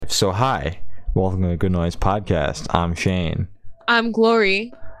So hi, welcome to the Good Noise Podcast. I'm Shane. I'm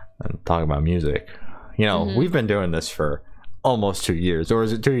Glory. I'm talking about music. You know, we've been doing this for almost 2 years, or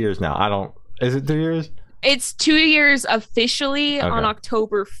is it 2 years now? Is it 2 years? It's 2 years officially on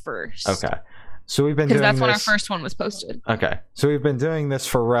October 1st. Okay. So we've been doing this. Because that's when our this... first one was posted. Okay. So we've been doing this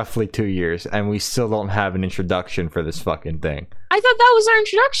for roughly 2 years, and we still don't have an introduction for this fucking thing. I thought that was our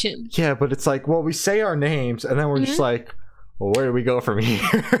introduction. Yeah, but it's like, well, we say our names, and then we're just like, well, where do we go from here? I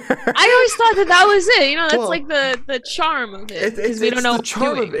always thought that was it. You know, that's like the charm of it. Because we don't know what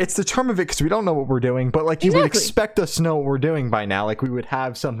we're doing. It's the charm of it because we don't know what we're doing. But like, you would expect us to know what we're doing by now. Like, we would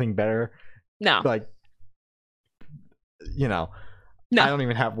have something better. No. Like, you know. No. I don't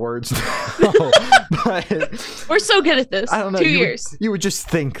even have words now. But we're so good at this. I don't know. 2 years. You would just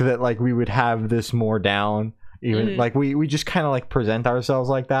think that like we would have this more down. Even like we just kind of like present ourselves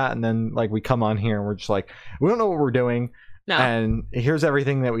like that, and then like we come on here and we're just like, we don't know what we're doing. No. And here's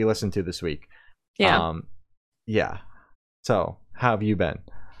everything that we listened to this week. Yeah. Yeah. So how have you been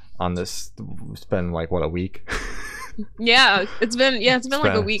on this? It's been like what, a week? Yeah, it's been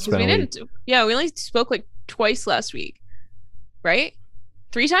like a week because we only spoke like twice last week, right?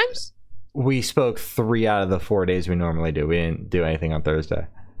 3 times. We spoke 3 out of the 4 days we normally do. We didn't do anything on Thursday.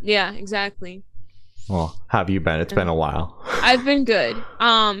 Yeah, exactly. Well, how have you been? It's been a while. I've been good.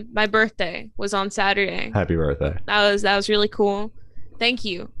 My birthday was on Saturday. Happy birthday. That was really cool. Thank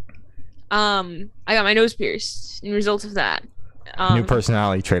you. I got my nose pierced in result of that. New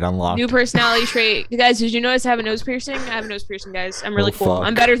personality trait unlocked. New personality trait. Guys, did you notice I have a nose piercing? I have a nose piercing, guys. I'm really cool. Fuck.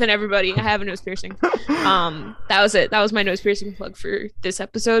 I'm better than everybody. I have a nose piercing. That was it. That was my nose piercing plug for this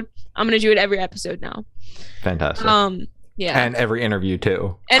episode. I'm gonna do it every episode now. Fantastic. Yeah. And every interview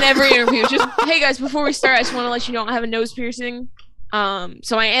too. And every interview. Just, hey guys, before we start, I just want to let you know I have a nose piercing.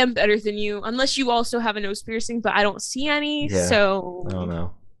 So I am better than you, unless you also have a nose piercing, but I don't see any. Yeah. So I don't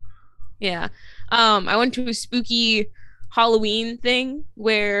know. Yeah. I went to a spooky Halloween thing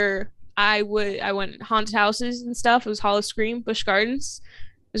where I went haunted houses and stuff. It was Hollow Scream, Busch Gardens.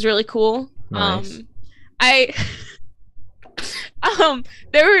 It was really cool. Nice. There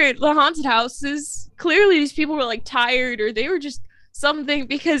were the haunted houses. Clearly these people were like tired, or they were just something,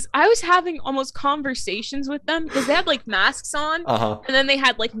 because I was having almost conversations with them because they had like masks on, and then they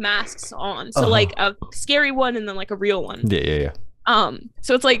had like masks on. So like a scary one and then like a real one. Yeah.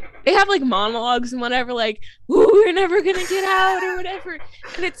 So it's like they have like monologues and whatever, like, ooh, we're never gonna get out or whatever.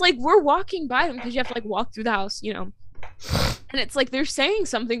 And it's like we're walking by them because you have to like walk through the house, you know. And it's like they're saying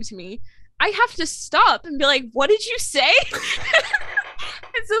something to me. I have to stop and be like, what did you say?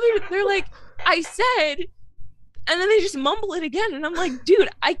 And so they're like, I said, and then they just mumble it again, and I'm like, dude,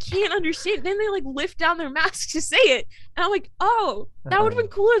 I can't understand. Then they like lift down their masks to say it, and I'm like, oh, that would have been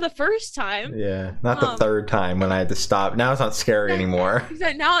cooler the first time. Yeah, not the third time when I had to stop. Now it's not scary anymore.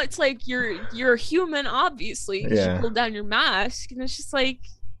 Now it's like you're a human, obviously. You pulled down your mask, and it's just like,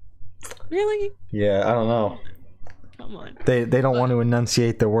 really? Yeah, I don't know. Come on. They don't want to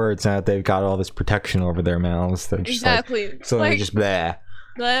enunciate their words now that they've got all this protection over their mouths. They're just exactly. So like, they're just blah.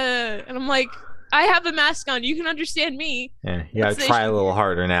 And I'm like, I have a mask on. You can understand me. Yeah, you gotta try a little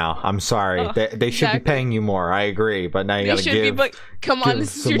harder now. I'm sorry. They should be paying you more. I agree, but now you gotta give. But come on,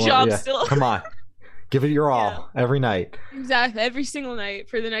 this is your job still. Come on, give it your all every night. Exactly, every single night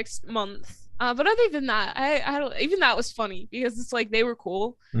for the next month. But other than that, I don't. Even that was funny because it's like they were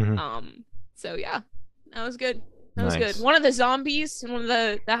cool. So yeah, that was good. That was good. One of the zombies in one of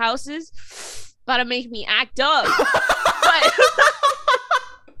the houses about to make me act up. But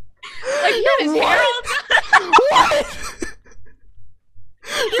like he had his hair on. What?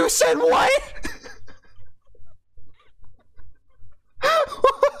 You said what?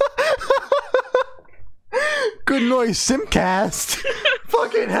 Good Noise Simcast.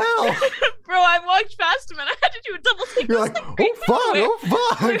 Fucking hell. Bro, I walked past him and I had to do a double take. You're like, oh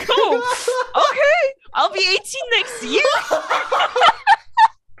fuck. Like, oh, okay. I'll be 18 next year.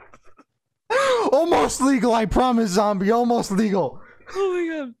 Almost legal, I promise, zombie. Almost legal.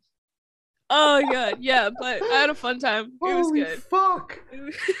 Oh my god. Yeah, but I had a fun time. It was good. Fuck.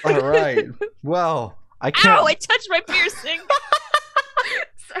 All right. Well, I can't. Ow! I touched my piercing.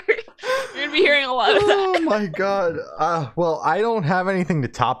 Sorry. You're gonna be hearing a lot of that. Oh my god. Well, I don't have anything to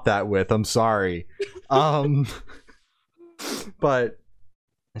top that with. I'm sorry. But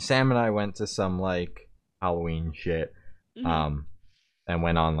Sam and I went to some like Halloween shit. And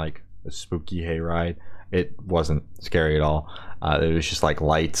went on like a spooky hayride. It wasn't scary at all. It was just like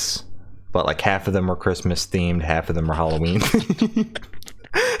lights, but like half of them were Christmas themed, half of them were Halloween. You're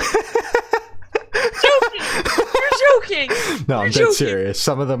joking. No, I'm dead serious.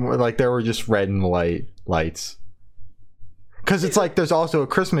 Some of them were like, there were just red and white lights. because it's like there's also a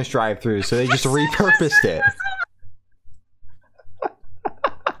Christmas drive-through, so they just repurposed it.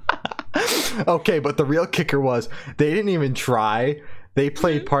 Okay, but the real kicker was they didn't even try. They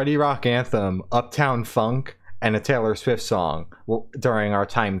played Party Rock Anthem, Uptown Funk, and a Taylor Swift song during our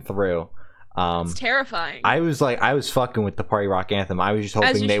time through. It's terrifying. I was fucking with the Party Rock Anthem. I was just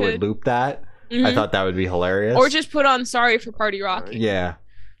hoping they would loop that. I thought that would be hilarious. Or just put on Sorry for Party Rock. Yeah.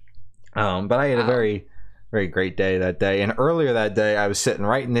 But I had a very, very great day that day. And earlier that day, I was sitting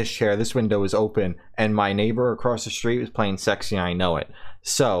right in this chair. This window was open, and my neighbor across the street was playing Sexy I Know It.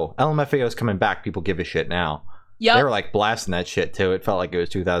 So LMFAO is coming back. People give a shit now. Yep. They were like blasting that shit too. It felt like it was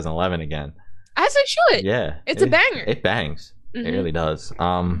 2011 again. As it should. Yeah. It's a banger. It bangs. It really does.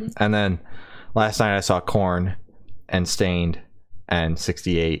 And then last night I saw Korn and Stained and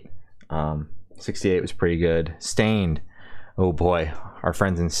 68. 68 was pretty good. Stained. Oh boy. Our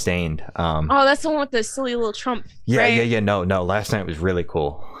friends in Stained. Oh, that's the one with the silly little Trump. Yeah, right? yeah. No. Last night was really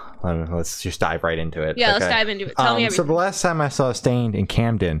cool. Let's just dive right into it. Yeah, okay. Let's dive into it. Tell me everything. So the last time I saw Stained in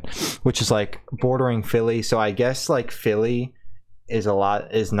Camden, which is like bordering Philly, so I guess like Philly is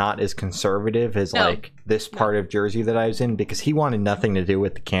not as conservative as like this part of Jersey that I was in, because he wanted nothing to do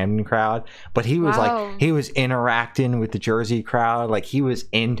with the Camden crowd, but he was like he was interacting with the Jersey crowd, like he was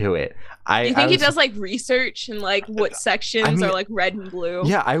into it. You think he does like research and like what sections are like red and blue?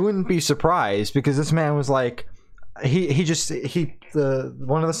 Yeah, I wouldn't be surprised, because this man was like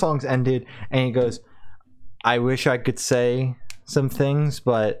one of the songs ended and he goes, I wish I could say some things,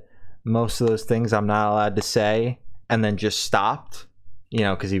 but most of those things I'm not allowed to say, and then just stopped,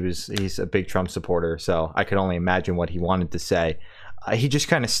 because he's a big Trump supporter, so I could only imagine what he wanted to say. He just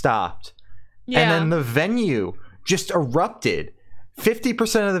kind of stopped, and then the venue just erupted.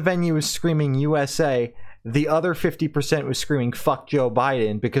 50% of the venue was screaming USA. The other 50% was screaming fuck Joe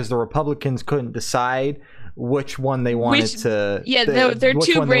Biden, because the Republicans couldn't decide which one they wanted to. Yeah, their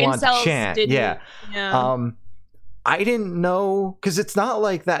two brain cells didn't. Yeah. I didn't know, because it's not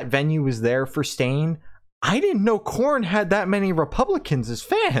like that venue was there for Stain. I didn't know Korn had that many Republicans as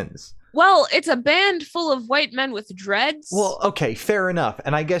fans. Well, it's a band full of white men with dreads. Well, okay, fair enough.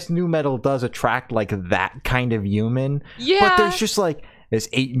 And I guess nu metal does attract like that kind of human. Yeah. But there's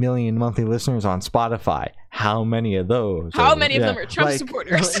 8 million monthly listeners on Spotify. How many of those? How many of them are Trump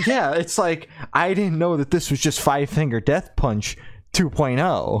supporters? Yeah, it's like, I didn't know that this was just Five Finger Death Punch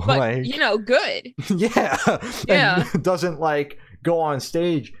 2.0. But, good. Yeah. Yeah. And doesn't like go on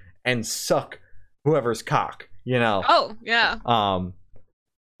stage and suck whoever's cock, Oh, yeah.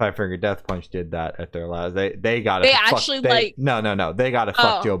 Five Finger Death Punch did that at their last. They got They got a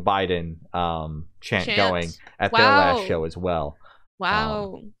fuck Joe Biden chant going at their last show as well.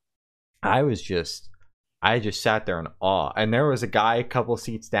 Wow. I just sat there in awe, and there was a guy a couple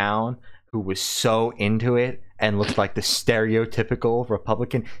seats down who was so into it and looked like the stereotypical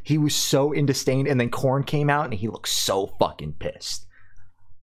Republican. He was so into Stained, and then Korn came out and he looked so fucking pissed.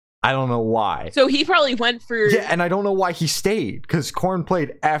 I don't know why. So he probably went for... Yeah, and I don't know why he stayed, because Korn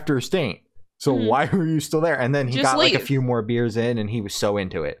played after Stained. So why were you still there? And then he got like a few more beers in, and he was so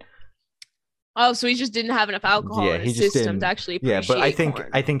into it. Oh, so he just didn't have enough alcohol in his system to actually appreciate But Korn.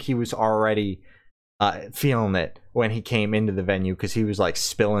 I think he was already feeling it when he came into the venue, because he was like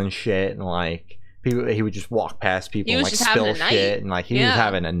spilling shit, and like he would just walk past people and like spill shit, and like he was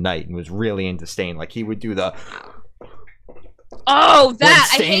having a night and was really into Stained. Like he would do the... Oh,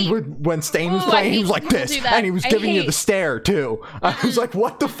 that when Stain was playing, he was like this, and he was giving you the stare too. I was like,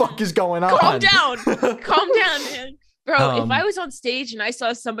 "What the fuck is going on?" Calm down, man, bro. If I was on stage and I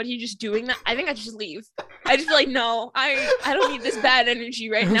saw somebody just doing that, I think I'd just leave. I'd just be like, "No, I don't need this bad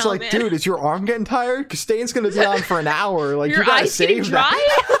energy right now." It's like, man. Dude, is your arm getting tired? Because Stain's gonna be on for an hour. Like, your you gotta eyes save dry?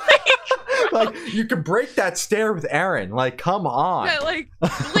 that. Like, you could break that stare with Aaron. Like, come on. Yeah, like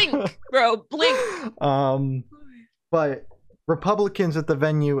blink, bro, blink. But Republicans at the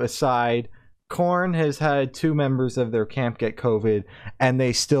venue aside, Korn has had 2 members of their camp get COVID, and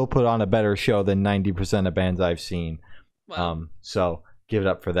they still put on a better show than 90% of bands I've seen. Wow. So give it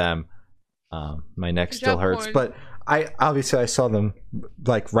up for them. My neck still hurts, Korn. But I saw them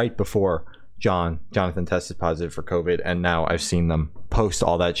like right before Jonathan tested positive for COVID, and now I've seen them post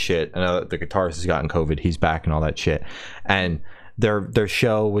all that shit. I know the guitarist has gotten COVID, he's back and all that shit, and their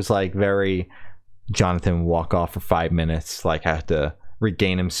show was like very... Jonathan would walk off for 5 minutes, like have to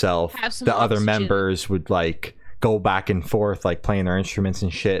regain himself. The other members would like go back and forth, like playing their instruments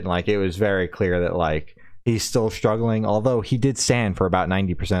and shit, and like it was very clear that like he's still struggling. Although he did stand for about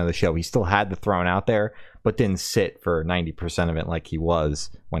 90% of the show, he still had the throne out there, but didn't sit for 90% of it like he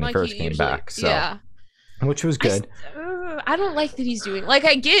was when he first came back. So, which was good. I don't like that he's doing. Like,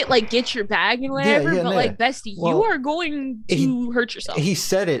 I get like get your bag and whatever, but like, bestie, you are going to hurt yourself. He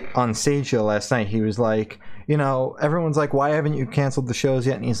said it on Stage Show last night. He was like, you know, everyone's like, why haven't you canceled the shows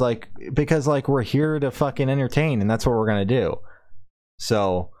yet? And he's like, because like we're here to fucking entertain, and that's what we're gonna do.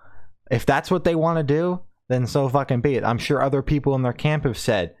 So if that's what they want to do, then so fucking be it. I'm sure other people in their camp have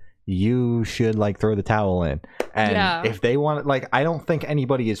said you should like throw the towel in, and if they want, like, I don't think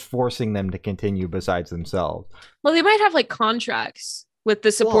anybody is forcing them to continue besides themselves. Well, they might have like contracts with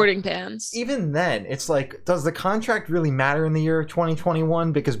the supporting bands. Even then, it's like, does the contract really matter in the year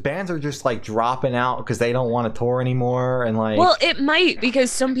 2021? Because bands are just like dropping out because they don't want to tour anymore, and like, well, it might,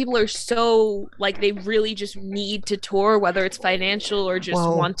 because some people are so like they really just need to tour, whether it's financial or just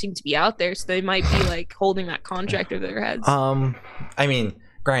wanting to be out there, so they might be like holding that contract over their heads. I mean,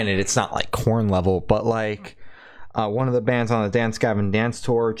 granted, it's not like Korn level, but like one of the bands on the Dance Gavin Dance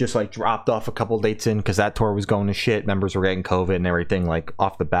tour just like dropped off a couple dates in because that tour was going to shit. Members were getting COVID and everything like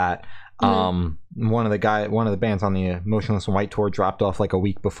off the bat. One of the bands on the Motionless in White tour dropped off like a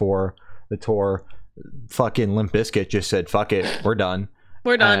week before the tour. Fucking Limp Bizkit just said, "Fuck it, we're done.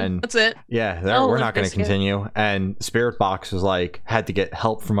 We're done. And that's it. Yeah, we're not going to continue." And Spirit Box was like had to get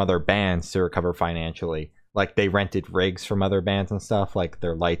help from other bands to recover financially. Like they rented rigs from other bands and stuff. Like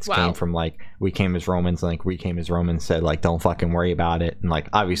their lights came from like We Came as Romans. And like We Came as Romans said like, don't fucking worry about it. And like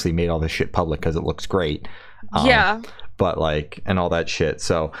obviously made all this shit public because it looks great. But like, and all that shit.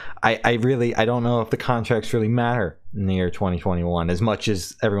 So I don't know if the contracts really matter in the year 2021 as much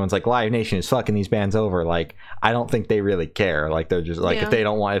as everyone's like Live Nation is fucking these bands over. Like I don't think they really care. Like they're just like if they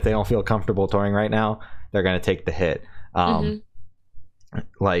don't feel comfortable touring right now, they're gonna take the hit.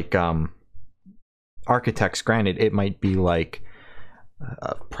 Architects, granted, it might be like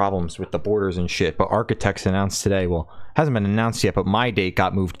problems with the borders and shit, but Architects announced today, well, hasn't been announced yet, but my date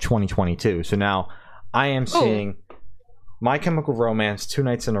got moved to 2022. So now I am seeing My Chemical Romance 2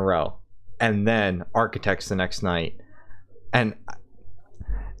 nights in a row, and then Architects the next night. And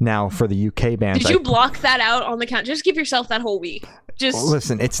now for the UK bands, did you block that out on the count? Just give yourself that whole week. Just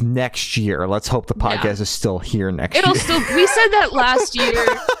listen, it's next year. Let's hope the podcast is still here next year. We said that last year.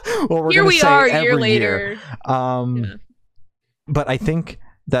 Well, here we are a year later. But I think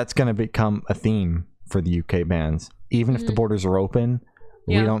that's going to become a theme for the UK bands. Even if the borders are open,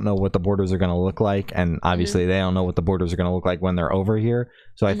 we don't know what the borders are going to look like, and obviously they don't know what the borders are going to look like when they're over here.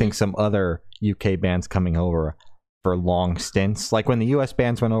 So I think some other UK bands coming over for long stints, like when the US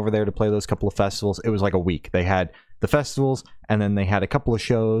bands went over there to play those couple of festivals, it was like a week. They had the festivals, and then they had a couple of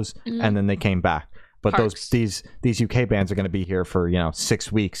shows, and then they came back. But these UK bands are going to be here for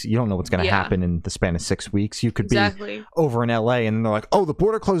 6 weeks. You don't know what's going to happen in the span of 6 weeks. You could be over in LA, and they're like, "Oh, the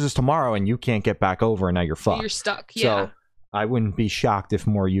border closes tomorrow," and you can't get back over, and now you're fucked. You're stuck. So I wouldn't be shocked if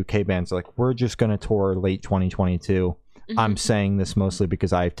more UK bands are like, "We're just going to tour late 2022." I'm saying this mostly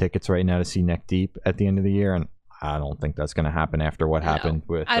because I have tickets right now to see Neck Deep at the end of the year, and I don't think that's going to happen after what happened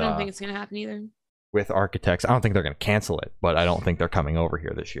with. I don't think it's going to happen either. With Architects, I don't think they're going to cancel it, but I don't think they're coming over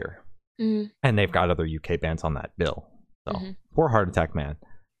here this year. And they've got other UK bands on that bill. So poor Heart Attack Man,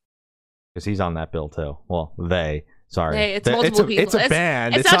 because he's on that bill too. Well, sorry, hey, it's multiple people. It's a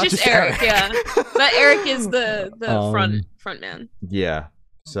band. It's not just Eric. But Eric is the front man. Yeah.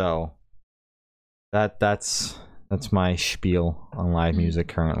 So that's my spiel on live music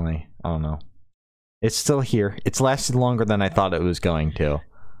currently. I don't know. It's still here. It's lasted longer than I thought it was going to.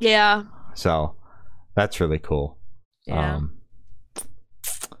 Yeah. So that's really cool. Yeah.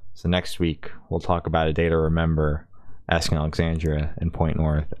 So next week we'll talk about A Day to Remember, Asking Alexandria, and Point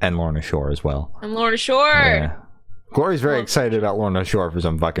North, and Lorna Shore as well. And Lorna Shore. Yeah. Glory's very excited about Lorna Shore for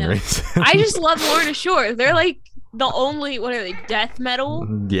some fucking reason. I just love Lorna Shore. They're like the only, what are they, death metal?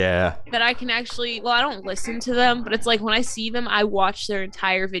 Yeah. That I can actually, well, I don't listen to them, but it's like when I see them, I watch their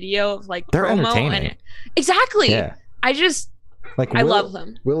entire video of like they're promo. Entertaining. Exactly. Yeah. I love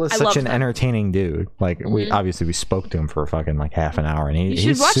them. Will is such an entertaining dude. Like we spoke to him for fucking like half an hour, and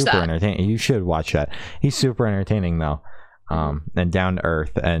he's super entertaining. You should watch that. He's super entertaining though, and down to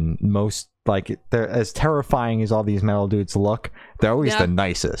earth. And most like they're as terrifying as all these metal dudes look. They're always the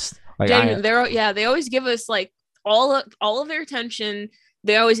nicest. Like they always give us like all of their attention.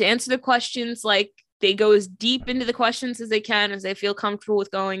 They always answer the questions. Like they go as deep into the questions as they can, as they feel comfortable with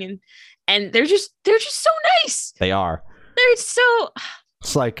going, and they're just so nice. They are. They're so.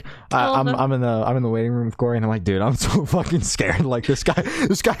 It's like I'm in the waiting room with Glory, and I'm like, dude, I'm so fucking scared. Like this guy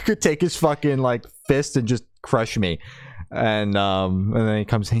could take his fucking like fist and just crush me. And then he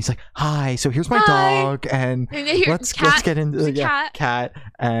comes in, he's like, "Hi, so here's my dog, and let's get into cat,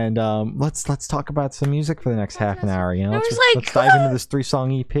 and let's talk about some music for the next half an hour. Let's dive into this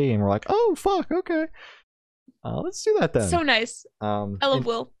 3-song EP." And we're like, "Oh fuck, okay." Let's do that then. So nice. I love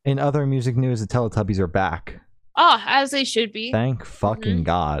Will. In other music news, the Teletubbies are back. Oh, as they should be. Thank fucking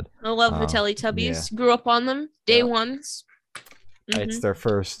God. I love the Teletubbies. Yeah. Grew up on them. Day ones. It's their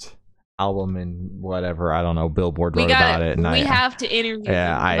first album and whatever. I don't know. Billboard wrote about it. And we have to interview them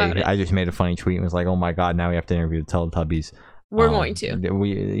about it. I just made a funny tweet and was like, oh my God, now we have to interview the Teletubbies. We're going to.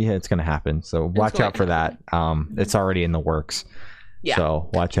 It's going to happen. So watch out for that. It's already in the works. Yeah. So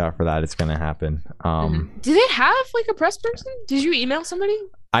watch out for that. It's going to happen. Do they have like a press person? Did you email somebody?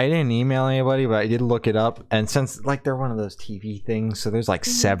 I didn't email anybody, but I did look it up. And since like they're one of those TV things, so there's like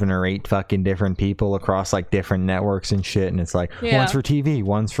 7 or 8 fucking different people across like different networks and shit. And it's like one's for TV,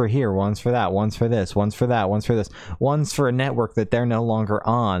 one's for here, one's for that, one's for this, one's for that, one's for this, one's for a network that they're no longer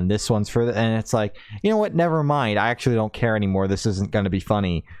on. This one's for and it's like, you know what? Never mind. I actually don't care anymore. This isn't going to be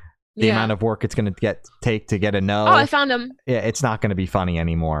funny. The amount of work it's going to take to get a no. Oh, I found him. Yeah, it's not going to be funny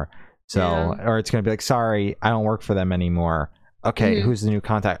anymore. So, or it's going to be like, sorry, I don't work for them anymore. Okay, who's the new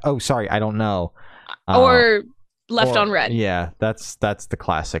contact? Oh, sorry, I don't know. Or left on red. Yeah, that's the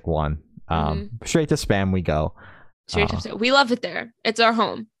classic one. Straight to spam we go. Straight to spam. We love it there. It's our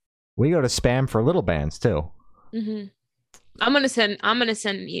home. We go to spam for little bands too. I'm gonna send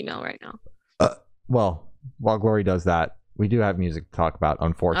an email right now. Well, while Glory does that, we do have music to talk about.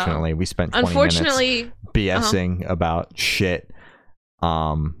 Unfortunately, we spent 20 minutes BSing about shit.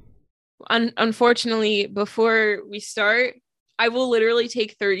 Unfortunately, before we start, I will literally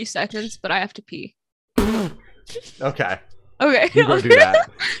take 30 seconds, but I have to pee. Okay. You go do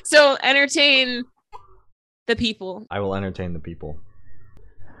that. So entertain the people. I will entertain the people.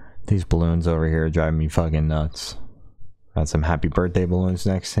 These balloons over here are driving me fucking nuts. Got some happy birthday balloons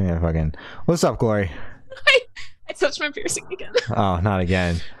next to me. Fucking. What's up, Glory? I touched my piercing again. Oh, not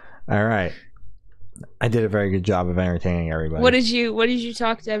again. All right. I did a very good job of entertaining everybody. What did you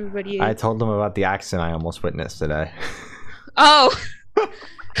talk to everybody? I told them about the accident I almost witnessed today. Oh,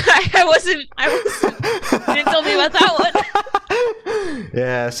 I wasn't. You didn't tell me about that one.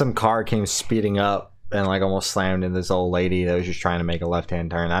 Yeah, some car came speeding up and like almost slammed into this old lady that was just trying to make a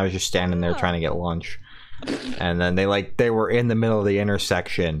left-hand turn. I was just standing there trying to get lunch, and then they were in the middle of the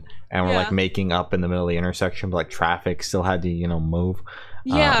intersection and were like making up in the middle of the intersection, but like traffic still had to move.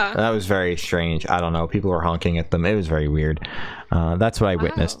 Yeah, that was very strange. I don't know. People were honking at them. It was very weird. That's what I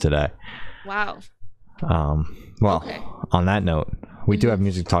witnessed today. Wow. On that note, we do have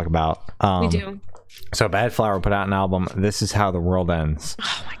music to talk about. We do. So Bad Flower put out an album, This Is How the World Ends.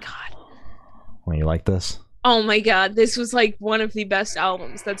 Oh my God. Well, you like this? Oh my God. This was like one of the best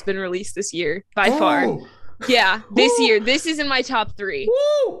albums that's been released this year by far. Yeah, this year. This is in my top 3.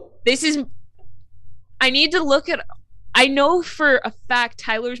 This is, I need to look at, I know for a fact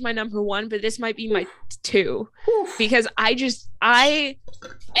Tyler's my number 1, but this might be my 2 because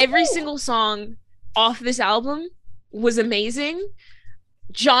every single song off this album was amazing.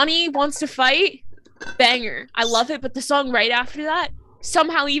 Johnny Wants to Fight, banger. I love it, but the song right after that,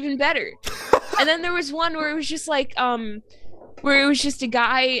 somehow even better. And then there was one where it was just like where it was just a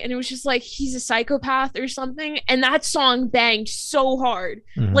guy and it was just like he's a psychopath or something, and that song banged so hard.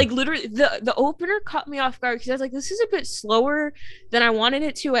 Like literally the opener caught me off guard because I was like, this is a bit slower than I wanted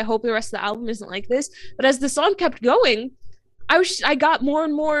it to. I hope the rest of the album isn't like this. But as the song kept going, I got more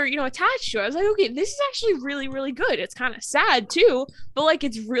and more, attached to it. I was like, okay, this is actually really, really good. It's kind of sad too, but like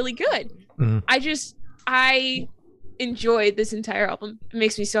it's really good. I enjoyed this entire album. It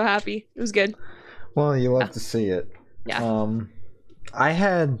makes me so happy. It was good. Well, you love to see it. Yeah. I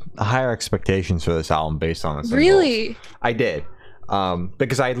had higher expectations for this album based on the singles. Really? I did.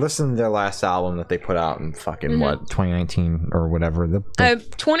 Because I had listened to their last album that they put out in fucking 2019 or whatever.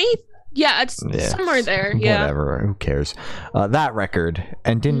 20. Yeah, it's somewhere there. Yeah. Whatever. Who cares? That record,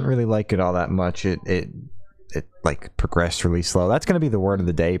 and didn't really like it all that much. It like progressed really slow. That's going to be the word of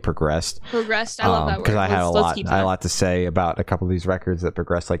the day. Progressed. I love that word. Because I had a lot to say about a couple of these records that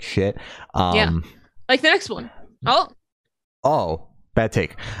progressed like shit. Yeah. Like the next one. Oh, bad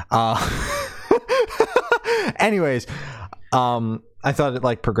take. Anyways, I thought it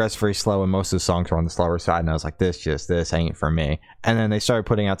like progressed very slow, and most of the songs were on the slower side, and I was like, this ain't for me. And then they started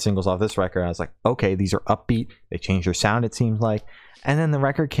putting out singles off this record, and I was like, okay, these are upbeat. They changed their sound, it seems like. And then the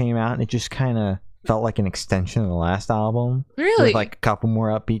record came out, and it just kind of felt like an extension of the last album. Really? With like a couple more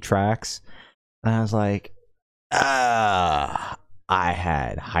upbeat tracks. And I was like, I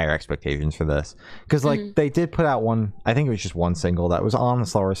had higher expectations for this. Because like they did put out one, I think it was just one single that was on the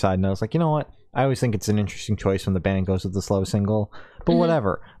slower side, and I was like, you know what? I always think it's an interesting choice when the band goes with the slow single, but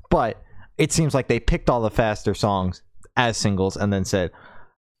whatever. But it seems like they picked all the faster songs as singles and then said,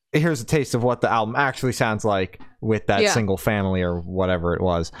 here's a taste of what the album actually sounds like with that single family or whatever it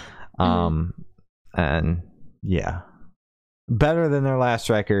was. And yeah, better than their last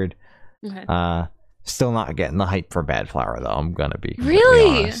record. Okay. Still not getting the hype for Bad Flower though. I'm gonna be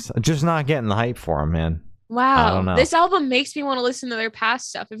Really honest. Just not getting the hype for him, man. wow. I don't know. This album makes me want to listen to their past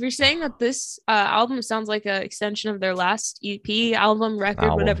stuff. If you're saying that this album sounds like an extension of their last EP, album,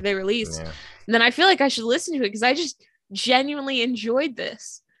 record, whatever they released, then I feel like I should listen to it because I just genuinely enjoyed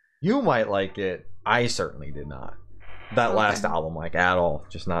this. You might like it. I certainly did not. That last album, like at all,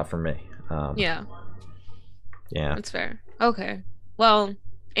 just not for me. Yeah, that's fair. Okay, well.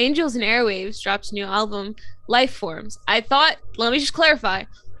 Angels and Airwaves drops a new album, Life Forms. Let me just clarify.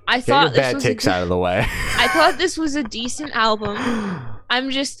 I thought bad ticks out of the way. I thought this was a decent album.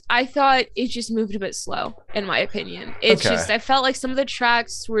 I thought it just moved a bit slow, in my opinion. It's just, I felt like some of the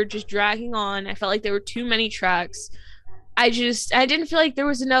tracks were just dragging on. I felt like there were too many tracks. I didn't feel like there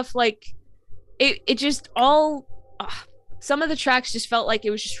was enough, like, some of the tracks just felt like it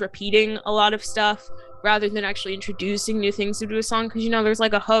was just repeating a lot of stuff rather than actually introducing new things into a song, because there's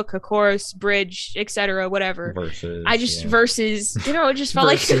like a hook, a chorus, bridge, etc., whatever. Verses. It just felt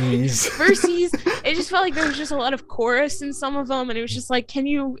like verses. It just felt like there was just a lot of chorus in some of them, and it was just like, can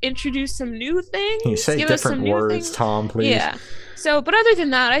you introduce some new things? Can you say different words, Tom, please? Yeah. So, but other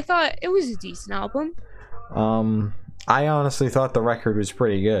than that, I thought it was a decent album. I honestly thought the record was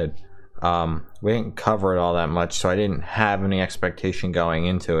pretty good. We didn't cover it all that much, so I didn't have any expectation going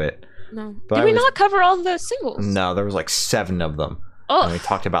into it. No. But did we not cover all the singles? No, there was like 7 of them. Oh. And we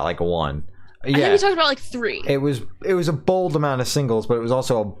talked about like 1. I think we talked about like 3. It was a bold amount of singles, but it was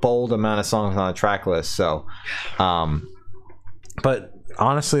also a bold amount of songs on the track list. So, but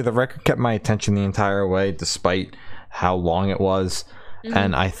honestly, the record kept my attention the entire way, despite how long it was. Mm-hmm.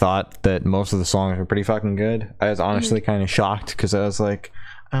 And I thought that most of the songs were pretty fucking good. I was honestly kind of shocked because I was like,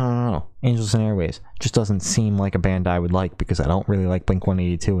 I don't know, Angels and Airwaves just doesn't seem like a band I would like, because I don't really like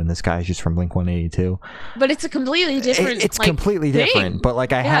Blink-182, and this guy's just from Blink-182. But it's a completely different. It's completely different. But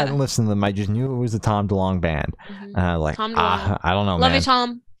like, I hadn't listened to them. I just knew it was the Tom DeLonge band, and I was like, I don't know, Love man. you,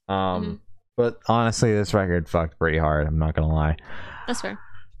 Tom. But honestly, this record fucked pretty hard. I'm not gonna lie. That's fair.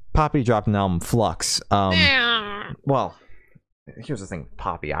 Poppy dropped an album, Flux. Well, here's the thing,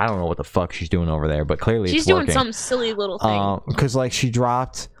 Poppy. I don't know what the fuck she's doing over there, but clearly she's doing some silly little thing. Because like, she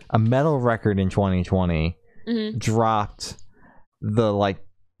dropped a metal record in 2020, dropped the like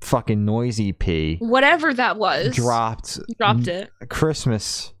fucking Noise EP, whatever that was, dropped it. A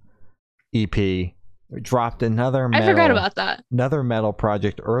Christmas EP, dropped another metal, I forgot about that, another metal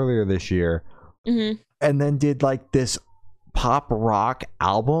project earlier this year, and then did like this pop rock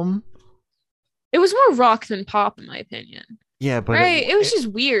album. It was more rock than pop, in my opinion. Yeah, but it was just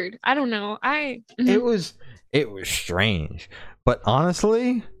weird. I don't know. It was strange, but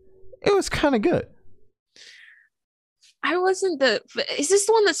honestly, it was kind of good. Is this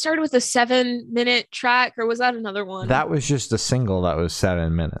the one that started with a 7-minute track, or was that another one? That was just a single that was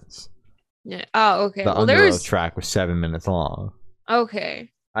 7 minutes. Yeah. Oh, okay. The Underoath track was 7 minutes long.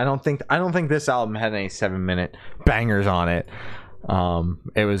 Okay. I don't think this album had any 7-minute bangers on it.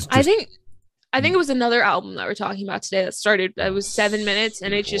 It was just, I think it was another album that we're talking about today that was 7 minutes,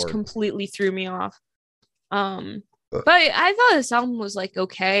 and it just completely threw me off. But I thought this album was like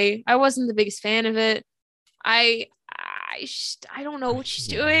okay. I wasn't the biggest fan of it. I don't know what she's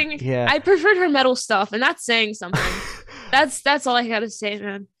doing. Yeah. I preferred her metal stuff, and that's saying something. that's all I gotta say,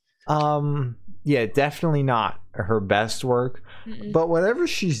 man. Yeah, definitely not her best work. But whatever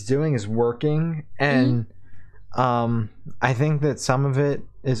she's doing is working, and I think that some of it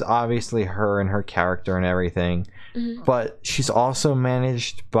is obviously her and her character and everything, but she's also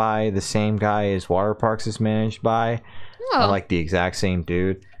managed by the same guy as Water Parks is managed by, like the exact same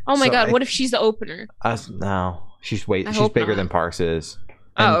dude. Oh my god, what if she's the opener? No, she's bigger than Parks is,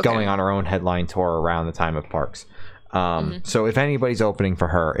 and going on her own headline tour around the time of Parks. So if anybody's opening for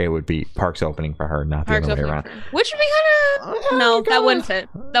her, it would be Parks opening for her, not the other way around. Which would be kind of that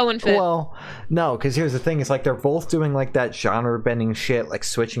wouldn't fit. Well, no, because here's the thing: it's like they're both doing like that genre bending shit, like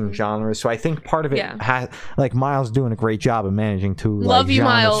switching genres. So I think part of it has like Miles doing a great job of managing two like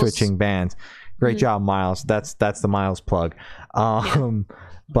genre switching bands. Great job, Miles. That's the Miles plug.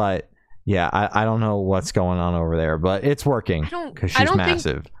 But yeah, I don't know what's going on over there, but it's working because she's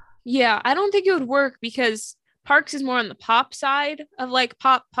massive. I don't think it would work because Parks is more on the pop side of like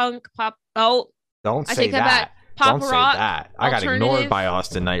pop punk, pop. Oh, don't say that. Pop don't rock. Say that. I got ignored by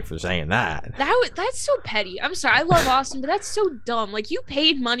Austin Knight for saying that. That's so petty. I'm sorry. I love Austin, but that's so dumb. Like, you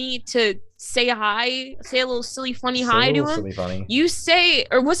paid money to say hi, say a little silly, funny hi to him. Silly, funny. You say,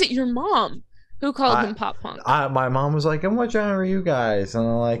 or was it your mom who called him pop punk? My mom was like, "And what genre are you guys?" And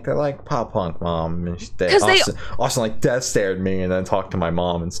I'm like, "They're like pop punk, mom." And Austin like death stared me and then talked to my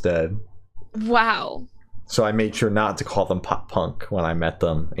mom instead. Wow. So I made sure not to call them pop punk when I met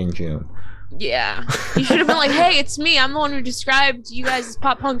them in June. Yeah. You should have been like, hey, it's me. I'm the one who described you guys as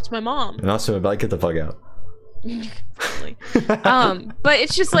pop punk to my mom. And also, I'd be like, get the fuck out. But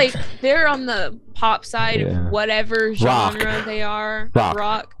it's just like they're on the pop side of whatever genre they are,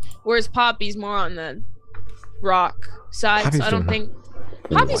 rock. Whereas Poppy's more on the rock side. Poppy's so I don't think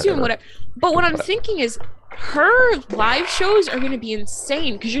Poppy's doing whatever. But what I'm thinking is her live shows are going to be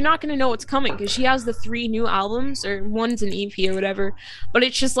insane because you're not going to know what's coming because she has the 3 new albums, or one's an EP or whatever, but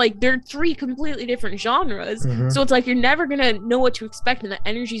it's just like they're 3 completely different genres. So it's like you're never going to know what to expect, and the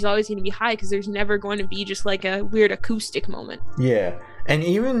energy is always going to be high because there's never going to be just like a weird acoustic moment. Yeah. And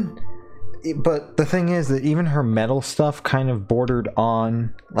but the thing is that even her metal stuff kind of bordered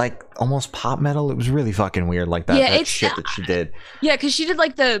on like almost pop metal. It was really fucking weird, like that shit that she did. Yeah, because she did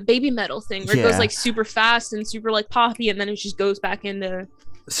like the baby metal thing where it goes like super fast and super like poppy, and then it just goes back into.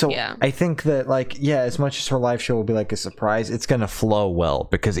 So I think that like as much as her live show will be like a surprise, it's gonna flow well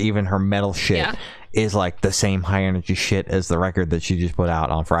because even her metal shit is like the same high energy shit as the record that she just put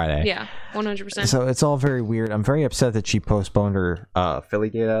out on Friday. Yeah, 100%. So it's all very weird. I'm very upset that she postponed her Philly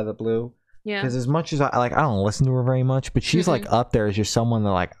date out of the blue. Yeah, because as much as I don't listen to her very much, but she's like up there as just someone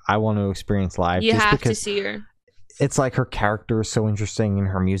that like I want to experience live. You just have because to see her. It's like her character is so interesting and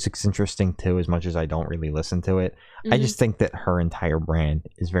her music's interesting too. As much as I don't really listen to it, I just think that her entire brand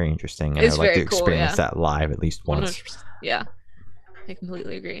is very interesting, and I'd like to experience that live at least once. 100%. Yeah, I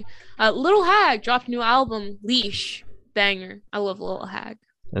completely agree. Little Hag dropped a new album, Leash, banger. I love Little Hag.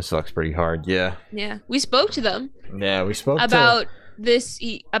 This sucks pretty hard. Yeah, we spoke to them. Yeah, we spoke about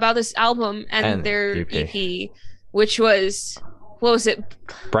this album and their EP, which was, what was it?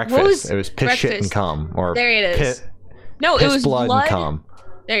 Breakfast. It was Piss, Shit, and Cum. Or there it is. It was blood and cum.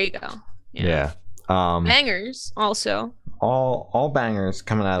 There you go. Yeah. Bangers also. All bangers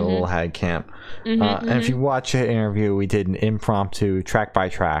coming out of the Little Hag camp. And if you watch the interview, we did an impromptu track by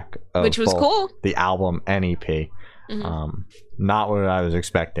track of which was cool. The album and EP. Not what I was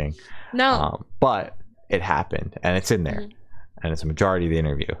expecting. No. But it happened, and it's in there. And it's a majority of the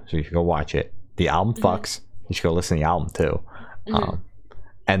interview, so you should go watch it. The album fucks. You should go listen to the album too.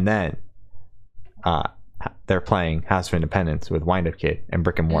 And then they're playing House of Independence with Wind Up Kid and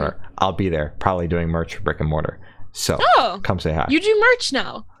Brick and Mortar. I'll be there, probably doing merch for Brick and Mortar. So come say hi. You do merch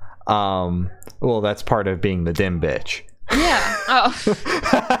now? Well, that's part of being the dim bitch. Yeah. Oh,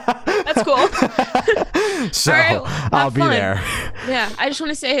 that's cool. So I'll be there. Yeah, I just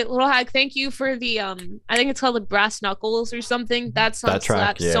want to say, Little Hag, thank you for the I think it's called the Brass Knuckles or something. That song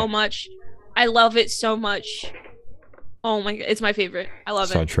slaps so much. I love it so much. Oh my god, it's my favorite. I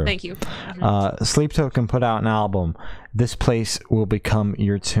love it. True. Thank you. Sleep Token put out an album. This Place Will Become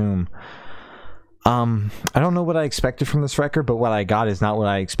Your Tomb. I don't know what I expected from this record, but what I got is not what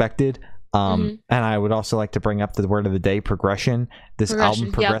I expected. And I would also like to bring up the word of the day, progression. This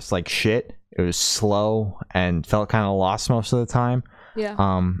album progressed like shit. It was slow and felt kind of lost most of the time. Yeah.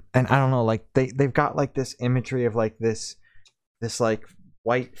 And I don't know, like they've got like this imagery of like this like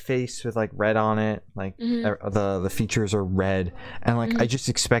white face with like red on it, like the features are red, and like I just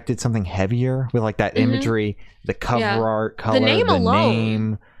expected something heavier with like that imagery, the cover art, color, the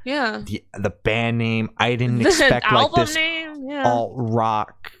name, the band name. I didn't expect like this alt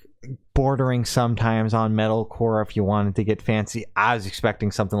rock bordering sometimes on metalcore if you wanted to get fancy. I was expecting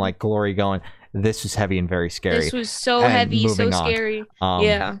something like Glory going, this was heavy and very scary. This was so heavy, so scary.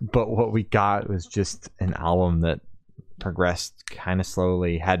 But what we got was just an album that progressed kind of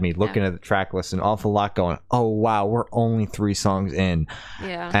slowly, had me looking at the track list, an awful lot going, oh wow, we're only 3 songs in.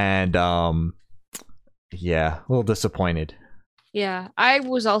 And a little disappointed. I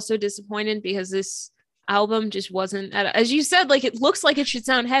was also disappointed because this album just wasn't as you said, like it looks like it should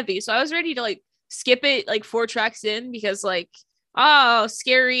sound heavy, so I was ready to like skip it like 4 tracks in because like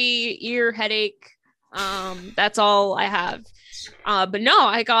scary ear headache, that's all I have. But no,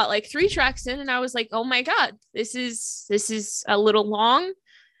 I got like 3 tracks in and I was like, oh my god, this is a little long,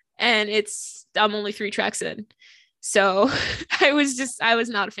 and I'm only 3 tracks in. So I was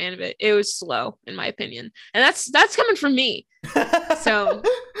not a fan of it. It was slow in my opinion. And that's coming from me. So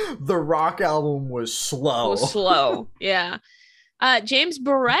the rock album was slow. Yeah. James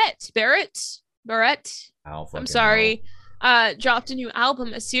Barrett. I'm sorry. Dropped a new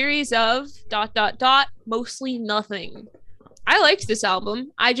album, a series of ... mostly nothing. I liked this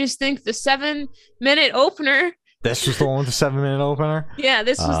album. I just think the 7-minute opener. This was the one with the 7-minute opener? Yeah,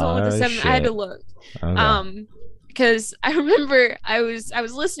 this was the one with the 7. I had to look. Okay. Because I remember I was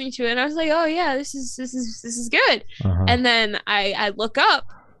listening to it and I was like, oh yeah, this is good. And then I look up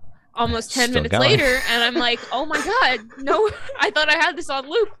almost 10 Still minutes going. later, and I'm like, oh my god, no, I thought I had this on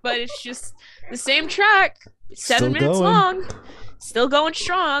loop, but it's just the same track, 7 minutes going. long, still going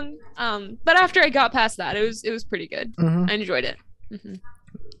strong. But after I got past that, it was pretty good. Mhm. I enjoyed it.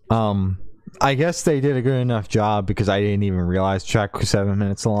 I guess they did a good enough job because I didn't even realize the track was 7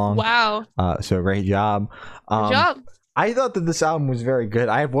 minutes long. Wow, So great job. good job. I thought that this album was very good.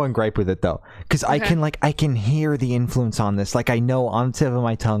 I have one gripe with it though, because I can hear the influence on this. Like I know on the tip of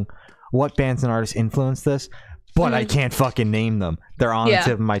my tongue what bands and artists influenced this, but I can't fucking name them. They're on the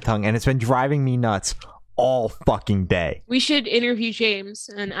tip of my tongue, and it's been driving me nuts all fucking day. We should interview James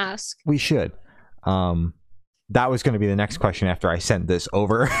and ask. We should. That was going to be the next question after I sent this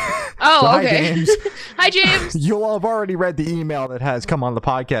over. Oh, So, okay. Hi, James. Hi, James. You'll have already read the email that has come on the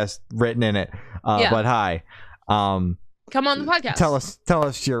podcast written in it. But hi. Come on the podcast. Tell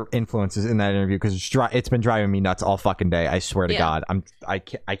us your influences in that interview, because it's been driving me nuts all fucking day. I swear to God, I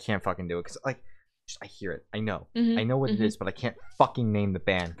can't fucking do it, because like I hear it. I know what it is, but I can't fucking name the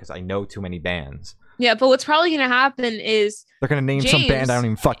band because I know too many bands. Yeah, but what's probably gonna happen is They're gonna name some band I don't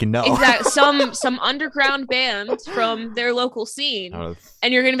even fucking know. exactly some underground band from their local scene,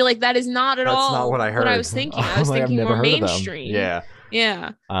 and you're gonna be like, that is not at all. That's not what I heard. What I was thinking. I was thinking more mainstream. Yeah.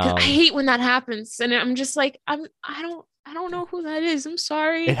 Because I hate when that happens, and I'm just like, I don't know who that is. I'm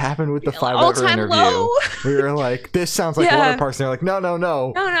sorry. It happened with the 5 All-time Ever interview. low. We were like, this sounds like Water Parks. And they're like,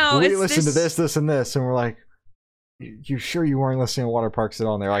 no. We listened to this, and this. And we're like, you sure you weren't listening to Water Parks at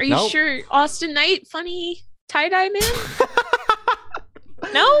all? And they're like, are you nope. sure? Austin Knight, funny tie-dye man?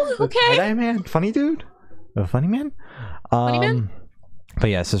 No? Okay. Tie-dye man? Funny dude? A funny man? Funny man?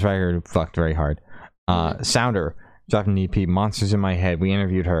 But yes, this record fucked very hard. Sounder dropped an EP, Monsters in My Head. We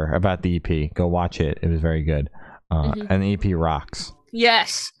interviewed her about the EP. Go watch it. It was very good. And the EP rocks.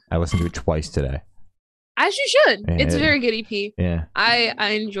 Yes. I listened to it twice today. As you should. It's a very good EP. Yeah. I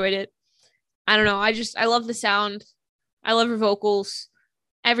enjoyed it. I don't know. I love the sound. I love her vocals.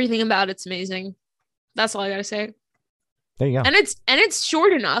 Everything about it's amazing. That's all I gotta say. There you go. And it's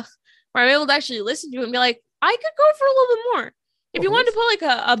short enough where I'm able to actually listen to it and be like, I could go for a little bit more. If you wanted to put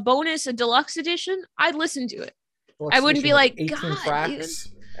like a bonus, a deluxe edition, I'd listen to it. I wouldn't be like, 18 God, tracks,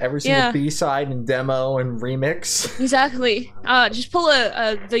 every single B-side and demo and remix. Exactly. Just pull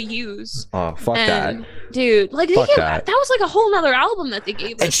the Used. Oh, fuck that. Dude, like that was like a whole nother album that they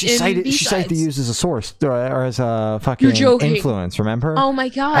gave us. And she cited the Used as a source or as a fucking influence, remember? Oh my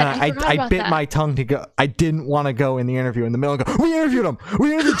God. I bit my tongue to go. I didn't want to go in the interview in the middle and go, we interviewed him.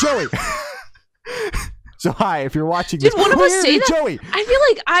 We interviewed Joey. So hi, if you're watching this, one of us say that? Joey. I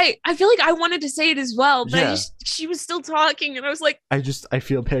feel like I wanted to say it as well, but she was still talking, and I was like, I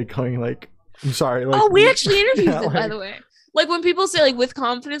feel bad going like, I'm sorry. Like, oh, we actually interviewed them, by the way. Like when people say like with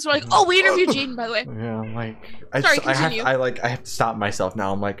confidence, we're like, oh, we interviewed Jaden, by the way. Yeah, I'm like, continue. I have to stop myself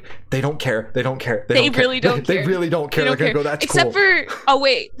now. I'm like, they don't care. They really don't care. They really don't care. They're gonna go, that's Except cool. for, oh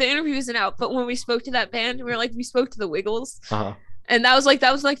wait, the interview isn't out. But when we spoke to that band, we spoke to the Wiggles. And that was like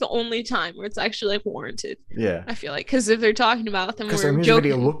the only time where it's actually like warranted. Yeah. I feel like, because if they're talking about them, because their music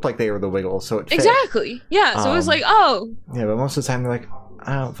video looked like they were the Wiggles, so it fit. Exactly. Yeah. So it was like, oh. Yeah, but most of the time they're like,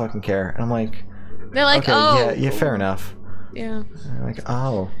 I don't fucking care, and I'm like, they're like, okay, oh. Yeah, fair enough. Yeah. I'm like,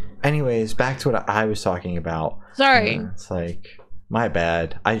 oh. Anyways, back to what I was talking about. Sorry. It's like, my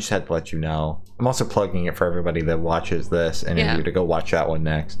bad. I just had to let you know. I'm also plugging it for everybody that watches this interview to go watch that one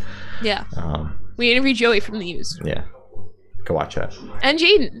next. Yeah. We interviewed Joey from the Used. Yeah. Go watch that. And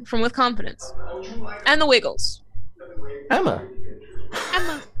Jaden from With Confidence. And the Wiggles. Emma.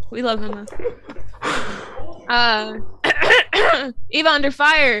 We love Emma. Eva Under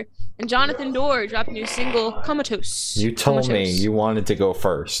Fire and Jonathan Dorr dropped a new single, Comatose. You told me you wanted to go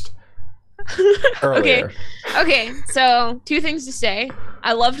first. Earlier. Okay, so 2 things to say.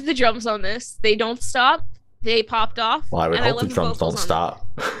 I loved the drums on this. They don't stop. They popped off. Well, I would hope the drums don't stop.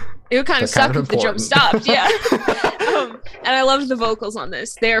 It would kind of suck if the drum stopped, yeah. And I loved the vocals on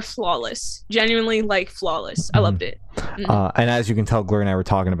this. They're flawless. Genuinely, like, flawless. I loved it. And as you can tell, Glory and I were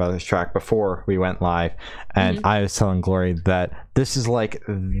talking about this track before we went live. And I was telling Glory that this is, like,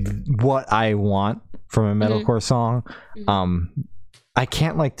 what I want from a metalcore song. I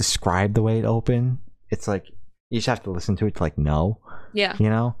can't, like, describe the way it opened. It's, like, you just have to listen to it to, like, know. Yeah. You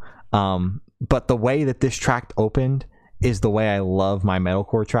know? But the way that this track opened is the way I love my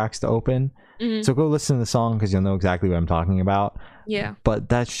metalcore tracks to open. So go listen to the song because you'll know exactly what I'm talking about. Yeah. But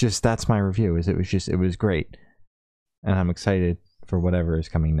that's my review. It was great, and I'm excited for whatever is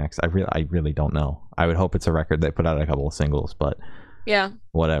coming next. I really don't know. I would hope it's a record that put out a couple of singles, but yeah,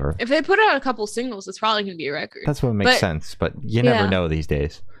 whatever. If they put out a couple singles, it's probably gonna be a record. That's what makes sense. But you never know these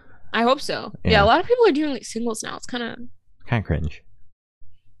days. I hope so. Yeah, a lot of people are doing like singles now. It's kind of cringe.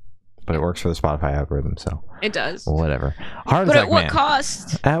 but it works for the Spotify algorithm, so It does. whatever. Heart But Attack at what Man.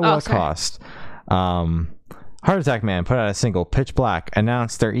 cost? At Oh, what sorry. cost? Heart Attack Man put out a single, Pitch Black,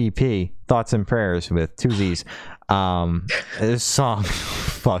 announced their EP, Thoughts and Prayers, with 2 Z's. This song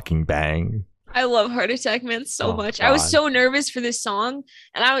fucking bang. I love Heart Attack Man so Oh, much. I was God. so nervous for this song,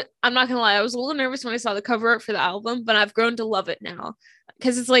 and I'm not gonna lie, I was a little nervous when I saw the cover art for the album, but I've grown to love it now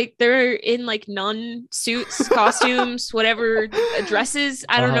because it's like they're in like nun suits, costumes, whatever dresses.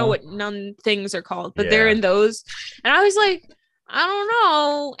 I don't know what nun things are called, but they're Yeah. in those, and I was like, I don't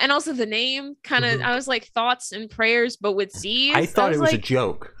know. And also the name kind of, Mhm. I was like Thoughts and Prayers, but with Z's. I thought it was a like,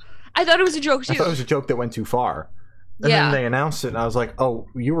 joke. I thought it was a joke too. I thought it was a joke that went too far. And Yeah. then they announced it, and I was like, "Oh,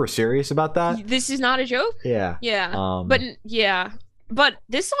 you were serious about that?" This is not a joke. Yeah. Yeah. But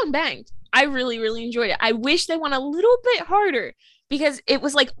this song banged. I really, really enjoyed it. I wish they went a little bit harder because it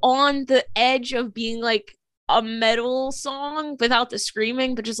was like on the edge of being like a metal song without the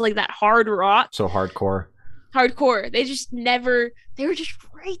screaming, but just like that hard rock, So hardcore. hardcore. They just never. They were just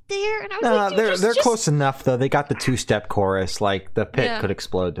right there, and I was No, like, dude, they're just- close enough though. They got the 2-step chorus. Like the pit Yeah. could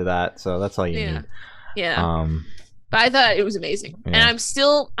explode to that, so that's all you Yeah. need. Yeah. But I thought it was amazing. And Yeah.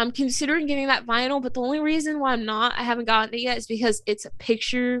 I'm considering getting that vinyl, but the only reason why I haven't gotten it yet is because it's a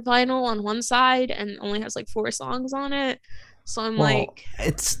picture vinyl on one side and only has like 4 songs on it. So I'm like,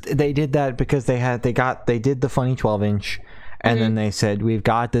 they did that because they did the funny 12-inch, and Mm-hmm. then they said, we've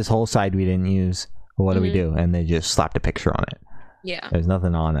got this whole side we didn't use. What do we do? And they just slapped a picture on it. yeah. There's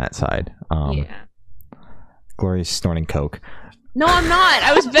nothing on that side. Yeah. Glory's snorting coke. No, I'm not.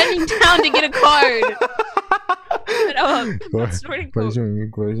 I was bending down to get a card. But, I'm not snorting coke.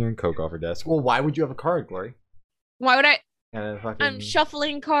 Glory's doing coke off her desk. Well, why would you have a card, Glory? Why would I? Fucking, I'm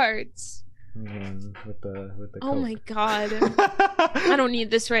shuffling cards. with the Oh coke. my god. I don't need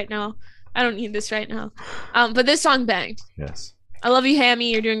this right now. But this song banged. Yes. I love you,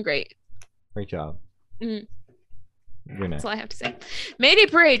 Hammy. You're doing great. Great job. Mhm. You're next. That's all I have to say. Mayday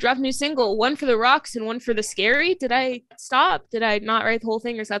Parade dropped a new single, one for the rocks and one for the scary. Did I stop? Did I not write the whole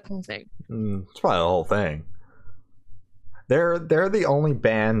thing, or is that the whole thing? It's probably the whole thing. They're the only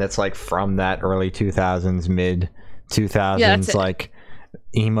band that's like from that early 2000s, mid 2000s, Yeah, that's it. like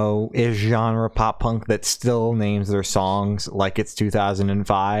emo-ish genre pop punk that still names their songs like it's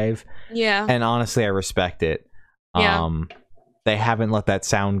 2005. Yeah. And honestly, I respect it. Yeah. They haven't let that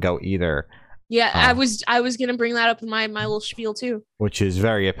sound go either, Yeah, I was gonna bring that up in my little spiel too. which is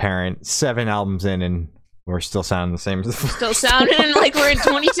very apparent. 7 albums in, and we're still sounding the same as the first. Still sounding like we're in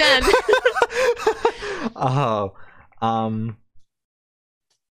 2010. Oh, I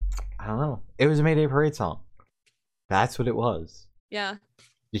don't know. It was a Mayday Parade song. That's what it was. Yeah.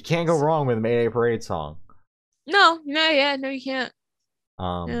 You can't go wrong with a Mayday Parade song. No, you can't.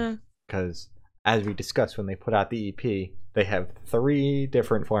 Yeah. Because as we discussed when they put out the EP, they have 3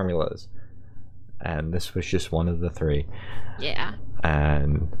 different formulas, and this was just one of the 3, Yeah.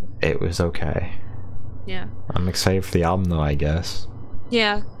 and it was okay. Yeah. I'm excited for the album though. I guess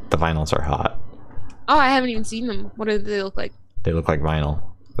Yeah. the vinyls are hot. Oh, I haven't even seen them. What do they look like? They look like vinyl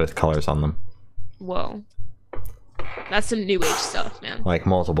with colors on them, Whoa. That's some new age stuff, man. like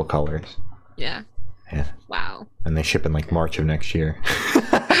multiple colors. Yeah. Yeah. Wow. And they ship in like March of next year.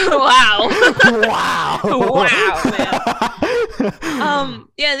 Wow. Wow. Wow,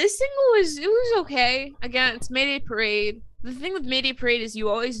 yeah, this single was okay. Again, it's Mayday Parade. The thing with Mayday Parade is you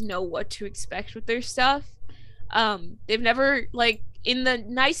always know what to expect with their stuff. They've never, like, in the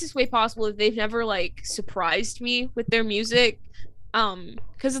nicest way possible, they've never like surprised me with their music.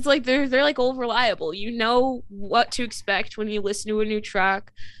 Because it's like they're like all reliable. You know what to expect when you listen to a new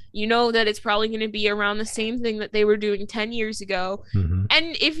track. You know that it's probably going to be around the same thing that they were doing 10 years ago. Mhm.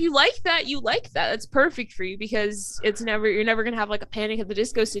 And if you like that, you like that. That's perfect for you because you're never gonna have like a Panic at the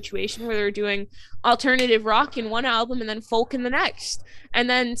Disco situation where they're doing alternative rock in one album and then folk in the next, and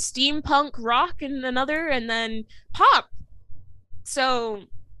then steampunk rock in another, and then pop. So,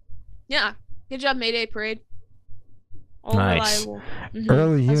 yeah, good job, Mayday Parade. All Nice. reliable. Mhm.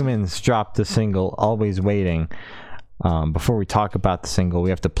 Early That's- Humans dropped the single "Always Waiting." Before we talk about the single, we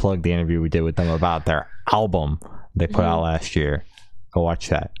have to plug the interview we did with them about their album they put out last year. Go watch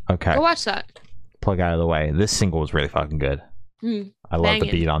that. Okay. Go watch that. Plug out of the way. This single was really fucking good. I love the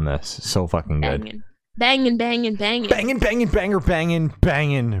Bangin'. beat on this. So fucking good. Banging, banging, banging, Banging, banging, banger, banging,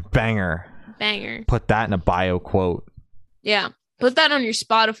 banging, banger. banger. Put that in a bio quote. Yeah, put that on your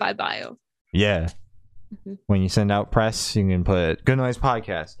Spotify bio. Yeah. Mhm. When you send out press, you can put Good Noise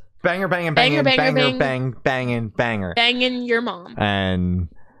Podcast. Banger, banging, Banger, banging, banger, banger, bang. banging, banger. Banging your mom. And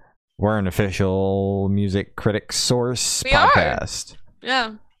we're an official music critic source We are. podcast.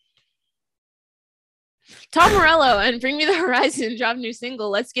 Yeah. Tom Morello and Bring Me the Horizon dropped a new single.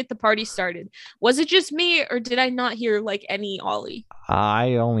 Let's get the party started. Was it just me, or did I not hear like any Ollie?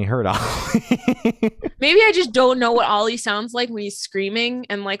 I only heard Ollie. Maybe I just don't know what Ollie sounds like when he's screaming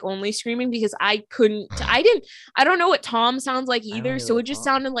and like only screaming, because I don't know what Tom sounds like either. So it just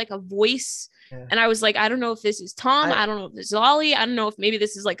sounded like a voice. Yeah. And I was like, I don't know if this is Tom. I don't know if this is Ollie. I don't know if maybe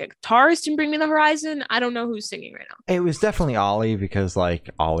this is like a guitarist in Bring Me the Horizon. I don't know who's singing right now. It was definitely Ollie, because like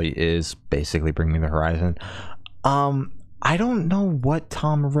Ollie is basically Bring Me the Horizon. I don't know what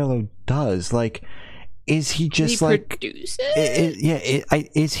Tom Morello does. Like, is he just he like produces?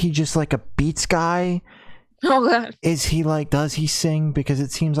 Is he just like a beats guy? Oh god. Is he like, does he sing? Because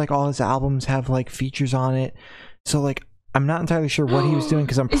it seems like all his albums have like features on it. So like, I'm not entirely sure what he was doing,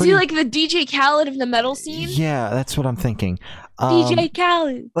 because Is he like the DJ Khaled of the metal scene? Yeah, that's what I'm thinking. DJ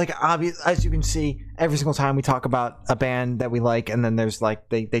Khaled. Like, obvious, as you can see, every single time we talk about a band that we like, and then there's like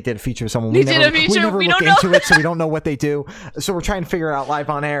they did a feature of someone. We never look into it, so we don't know what they do. So we're trying to figure it out live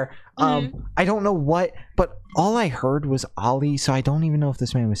on air. I don't know what, but all I heard was Ollie, so I don't even know if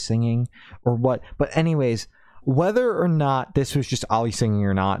this man was singing or what. But anyways, whether or not this was just Ollie singing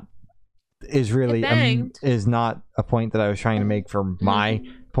or not is really is not a point that I was trying to make for my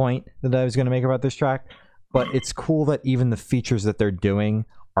point that I was going to make about this track. But it's cool that even the features that they're doing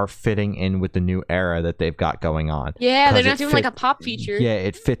are fitting in with the new era that they've got going on. Yeah, they're not doing like a pop feature. Yeah,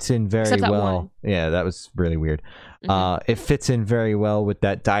 it fits in very well. Yeah, that was really weird. It fits in very well with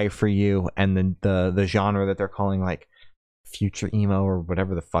that Die For You and then the genre that they're calling like future emo or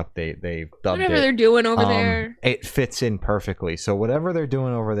whatever the fuck they dubbed whatever they're doing over there. It fits in perfectly. So whatever they're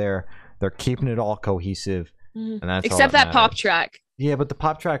doing over there, they're keeping it all cohesive. And that's except that pop track. Yeah, but the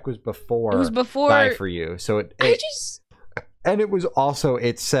pop track was before. It was before Die For You. So and it was also,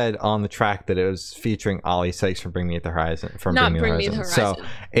 it said on the track that it was featuring Ollie Sykes from Bring Me the Horizon. Bring Me the Horizon. So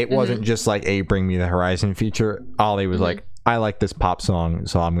it wasn't just like a Bring Me the Horizon feature. Ollie was like, I like this pop song,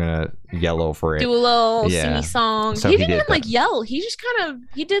 so I'm gonna yell over it. Do a little singy song. So he didn't even like yell. He just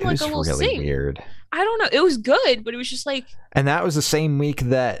did like a little really sing. Weird. I don't know. It was good, but it was just like. And that was the same week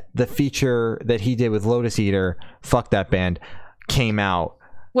that the feature that he did with Lotus Eater, fuck that band, came out.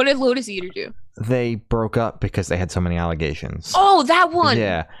 What did Lotus Eater do? They broke up because they had so many allegations. Oh, that one.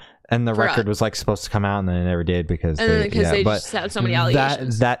 Yeah. And the record was like supposed to come out, and then it never did because they just had so many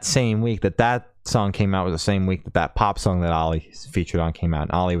allegations. That same week that song came out was the same week that pop song that Ollie featured on came out.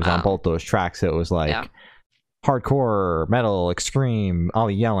 And Ollie was on both those tracks. So it was like hardcore, metal, extreme,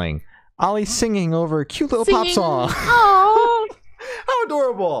 Ollie yelling, Ollie singing over a cute little pop song. Oh, how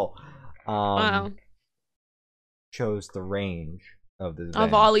adorable! Wow. Shows the range of this of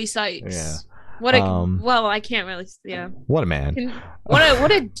band. Ollie Sykes. Yeah. What a well, I can't really. Yeah. What a man. What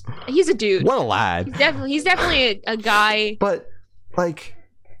a he's a dude. What a lad. He's definitely a guy. But like,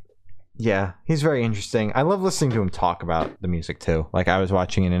 yeah, he's very interesting. I love listening to him talk about the music too. Like, I was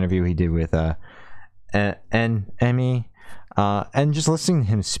watching an interview he did with Emmy. And just listening to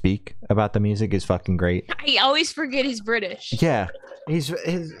him speak about the music is fucking great. I always forget he's British. Yeah, his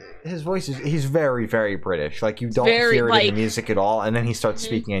voice is, he's very, very British. Like, you don't hear it in the music at all, and then he starts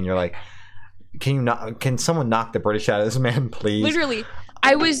speaking, and you're like, can someone knock the British out of this man, please? Literally,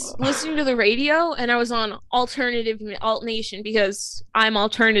 I was listening to the radio, and I was on alternative Alt Nation because I'm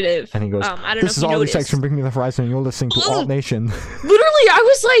alternative. And he goes, I don't "This is know if you Ollie noticed. Sykes from Bring Me the Horizon, and you're listening to Alt Nation." Literally, I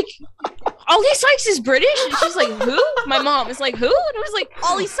was like, Ollie Sykes is British? And she's like, who? My mom is like, who? And I was like,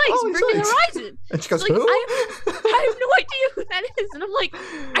 Ollie Sykes, Bring Me the Horizon. And she goes, like, who? I have no idea who that is. And I'm like,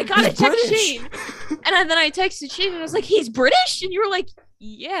 I gotta text Shane. And then I texted Shane, and I was like, he's British? And you were like,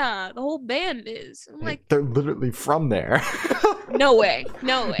 yeah, the whole band is. I'm like, they're literally from there. No way.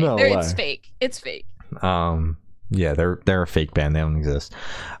 It's fake. Yeah, they're a fake band. They don't exist.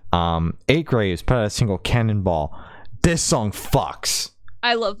 Eight Graves put out a single, Cannonball. This song fucks.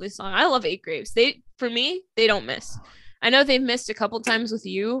 I love this song. I love Eight Graves. For me, they don't miss. I know they've missed a couple times with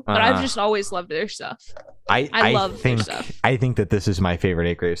you, but I've just always loved their stuff. I love their stuff. I think that this is my favorite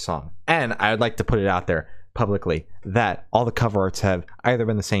Eight Graves song, and I would like to put it out there publicly that all the cover arts have either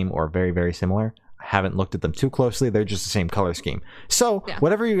been the same or very, very similar. I haven't looked at them too closely. They're just the same color scheme. So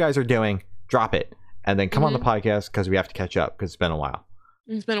whatever you guys are doing, drop it, and then come on the podcast because we have to catch up because it's been a while.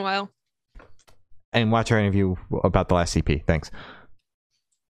 It's been a while. And watch our interview about the last CP. Thanks.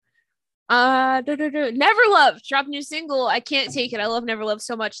 Never Love dropped a new single. I can't take it. I love Never Love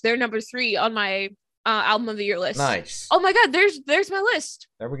so much. They're number 3 on my album of the year list. Nice. Oh my god, there's my list.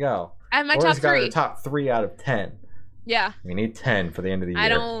 There we go. I have my top 3. Got top 3 out of 10. Yeah. We need 10 for the end of the year. I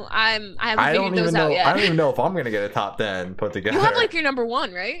haven't figured those out yet. I don't even know if I'm gonna get a top 10 put together. You have like your number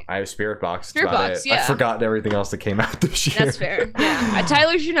one, right? I have Spirit Box. Spirit Box, yeah. I forgot everything else that came out this year. That's fair. Yeah.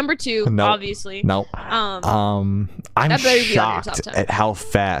 Tyler's your number 2, obviously. Nope. I'm shocked at how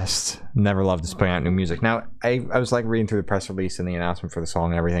fast Never Loved is putting out new music. Now, I was like reading through the press release and the announcement for the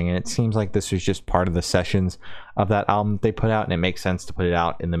song and everything, and it seems like this was just part of the sessions of that album that they put out, and it makes sense to put it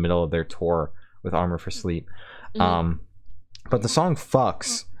out in the middle of their tour with Armor for Sleep. But the song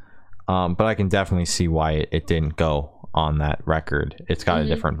fucks, but I can definitely see why it didn't go on that record. It's got a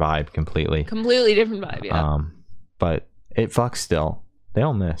different vibe completely different vibe. Yeah. But it fucks still. They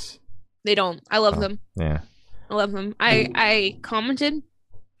don't miss. They don't. I love them. Yeah, I love them. I commented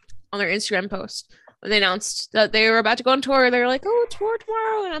on their Instagram post when they announced that they were about to go on tour. They were like, "Oh, tour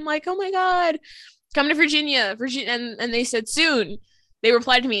tomorrow," and I'm like, "Oh my god, come to Virginia, and they said soon." They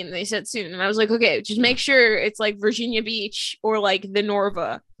replied to me and they said soon, and I was like, "Okay, just make sure it's like Virginia Beach or like the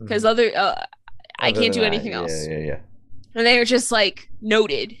Norva, because I can't do anything else." Yeah. And they were just like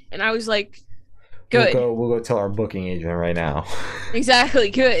noted, and I was like, "Good." We'll go tell our booking agent right now. Exactly,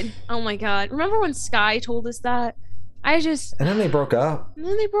 good. Oh my god, remember when Sky told us that? And then they broke up.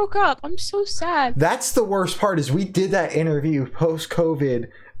 I'm so sad. That's the worst part. Is we did that interview post COVID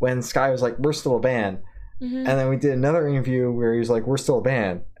when Sky was like, "We're still a band." And then we did another interview where he was like, "We're still a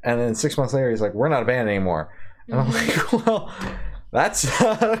band." And then 6 months later, he's like, "We're not a band anymore." And I'm like, well, that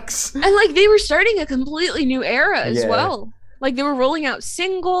sucks. And like they were starting a completely new era as well. Like they were rolling out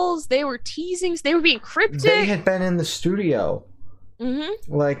singles. They were teasing. They were being cryptic. They had been in the studio.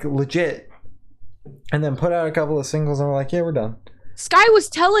 Like legit. And then put out a couple of singles and we're like, "Yeah, we're done." Sky was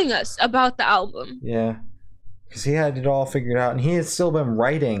telling us about the album. Yeah. Because he had it all figured out. And he had still been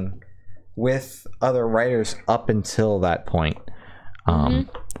writing with other writers up until that point.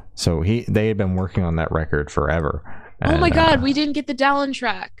 So they had been working on that record forever. And, oh my god, we didn't get the Dallin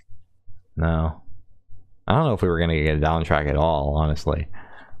track. No. I don't know if we were going to get a Dallin track at all, honestly.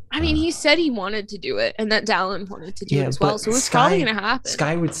 I mean, he said he wanted to do it, and that Dallin wanted to do it as well, so it's probably going to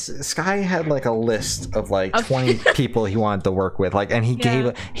happen. Sky had like a list of like 20 people he wanted to work with, like, and he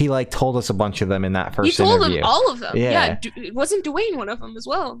told us a bunch of them in that first interview. He told him all of them. Yeah. Wasn't Dwayne one of them as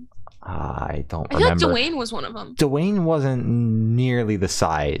well? I don't remember. I thought Dwayne was one of them. Dwayne wasn't nearly the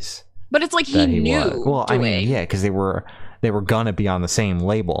size. But it's like he knew. Well, Dwayne. I mean, yeah, because they were gonna be on the same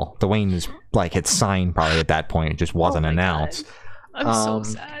label. Dwayne was like had signed probably at that point. It just wasn't announced. God. I'm so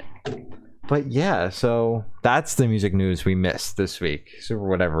sad. But yeah, so that's the music news we missed this week. Super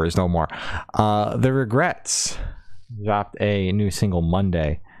Whatever is no more. The Regrets dropped a new single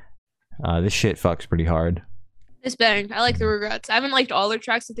Monday. This shit fucks pretty hard. It's banged. I like The Regrets. I haven't liked all their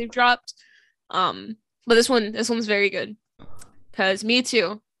tracks that they've dropped. But this one's very good. Cause me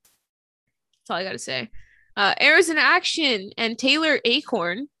too. That's all I gotta say. Arrows in Action and Taylor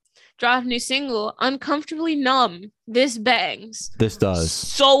Acorn dropped a new single, Uncomfortably Numb. This bangs. This does.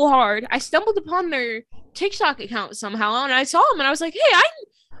 So hard. I stumbled upon their TikTok account somehow and I saw them and I was like, hey, I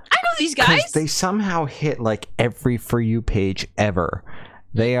know these guys. They somehow hit like every For You page ever.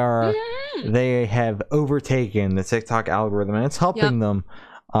 They have overtaken the TikTok algorithm and it's helping them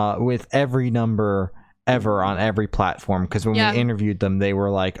with every number ever on every platform, because when we interviewed them they were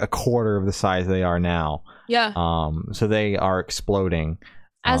like a quarter of the size they are now. So they are exploding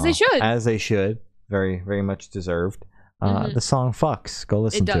as they should. Very, very much deserved. The song fucks. Go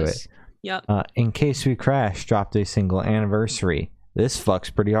listen to it. In Case We Crash dropped a single, Anniversary. This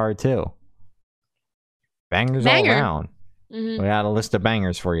fucks pretty hard too. Bangers all around. We got a list of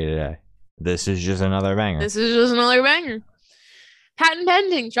bangers for you today. This is just another banger. Patent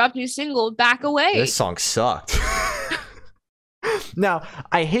Pending dropped a new single, Back Away. This song sucked. Now,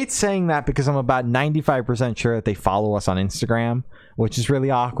 I hate saying that because I'm about 95% sure that they follow us on Instagram, which is really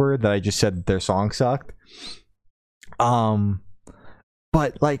awkward that I just said that their song sucked. But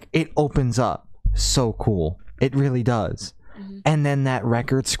like it opens up so cool. It really does. And then that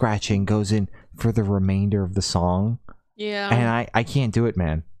record scratching goes in for the remainder of the song. Yeah. And I can't do it,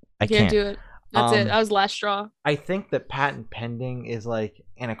 man. I can't do it. That's it. That was the last straw. I think that Patent Pending is like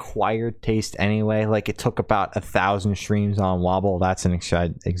an acquired taste anyway. Like it took about 1,000 streams on Wobble. That's an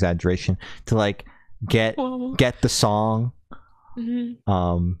exaggeration to like get the song. Wait,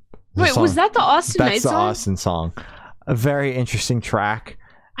 song, was that the Austin Night song? That's the Austin song. A very interesting track.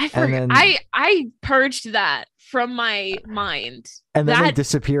 I forgot. I purged that from my mind. And then they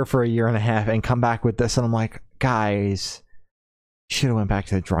disappear for a year and a half and come back with this, and I'm like, guys, should have went back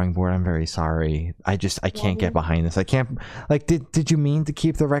to the drawing board. I'm very sorry. I can't get Wobble. behind this. I can't, like, did you mean to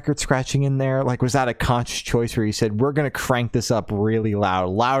keep the record scratching in there? Like, was that a conscious choice where you said, we're going to crank this up really loud,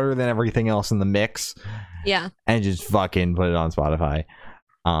 louder than everything else in the mix, Yeah. and just fucking put it on Spotify?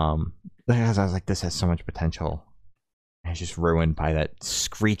 Because I was like, this has so much potential. And it's just ruined by that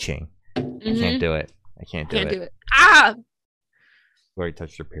screeching. I can't do it. I can't do it. Ah! Lori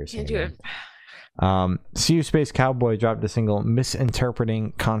touched her piercing. Can't do it. See You Space Cowboy dropped the single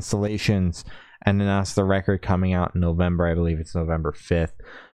Misinterpreting Constellations and announced the record coming out in November. I believe it's November 5th.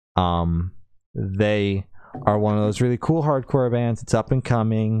 They are one of those really cool hardcore bands. It's up and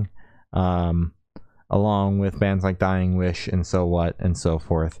coming, along with bands like Dying Wish and So What and so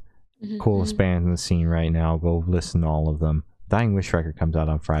forth. Coolest bands in the scene right now. Go listen to all of them. Dying Wish record comes out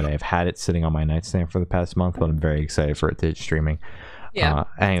on Friday. I've had it sitting on my nightstand for the past month, but I'm very excited for it to hit streaming. Yeah.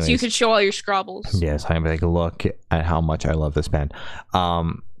 Anyways, So you could show all your scrabbles. yes, I'm take a look at how much I love this band.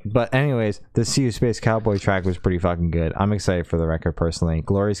 But anyways, the See You Space Cowboy track was pretty fucking good. I'm excited for the record personally.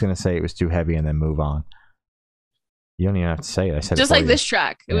 Glory's gonna say it was too heavy and then move on. You don't even have to say it. I said Just it for like you. this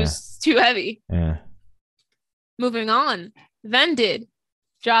track. It was too heavy. Yeah. Moving on. Vended.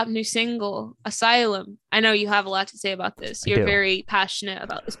 Dropped new single, Asylum. I know you have a lot to say about this. I You're do. very passionate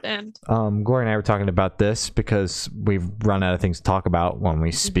about this band. Glory and I were talking about this because we've run out of things to talk about when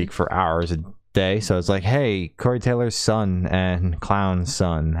we speak for hours a day. So it's like, hey, Corey Taylor's son and Clown's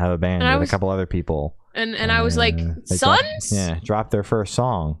son have a band And with a couple other people. And I was like, They sons? dropped their first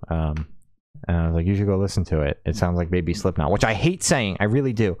song. And I was like, you should go listen to it. It sounds like Baby Slipknot, which I hate saying. I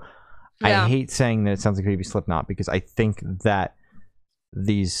really do. Yeah. I hate saying that it sounds like Baby Slipknot because I think that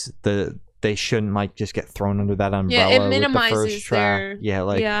they shouldn't like just get thrown under that umbrella. Yeah, it with minimizes the first track. their... Yeah,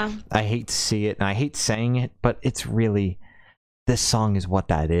 like yeah. I hate to see it and I hate saying it, but it's really, this song is what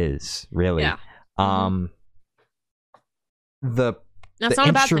that is, really. Yeah. The That's not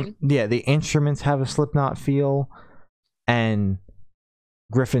a bad thing. Yeah, the instruments have a Slipknot feel, and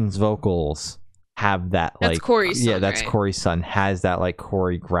Griffin's vocals have that That's like Corey's son, that's right? Corey's son, has that like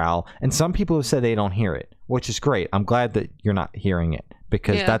Corey growl. And some people have said they don't hear it, which is great. I'm glad that you're not hearing it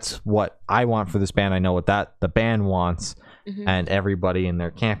because that's what I want for this band. I know what the band wants. And everybody in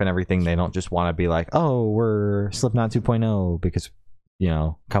their camp and everything, they don't just want to be like, oh, we're Slipknot 2.0 because, you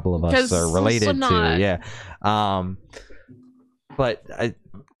know, a couple of us are related Slipknot. to but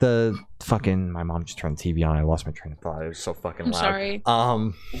the fucking, my mom just turned the TV on. I lost my train of thought. It was so fucking I'm loud. sorry.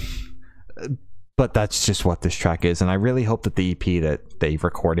 But that's just what this track is, and I really hope that the EP that they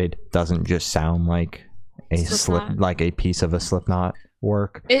recorded doesn't just sound like a piece of a Slipknot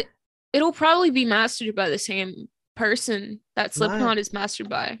work. It'll probably be mastered by the same person that Slipknot is mastered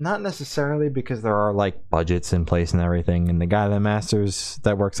by. Not necessarily, because there are like budgets in place and everything, and the guy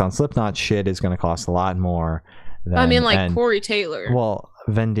that works on Slipknot shit is going to cost a lot more. Corey Taylor. Well,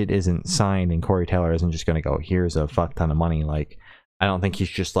 Vended isn't signed, and Corey Taylor isn't just going to go, here's a fuck ton of money. Like, I don't think he's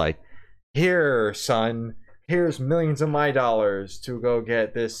just like, here, son, here's millions of my dollars to go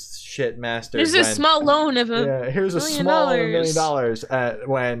get this shit mastered. Here's a small loan of here's a small $1 million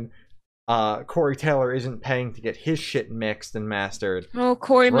when Corey Taylor isn't paying to get his shit mixed and mastered. Oh,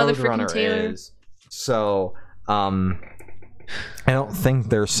 Corey Roadrunner motherfucking Taylor is. So I don't think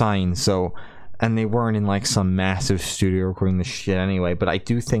they're signed. So, and they weren't in like some massive studio recording the shit anyway. But I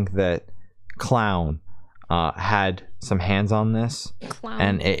do think that Clown had some hands on this,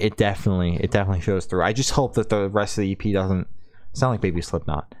 and it definitely shows through. I just hope that the rest of the EP doesn't sound like Baby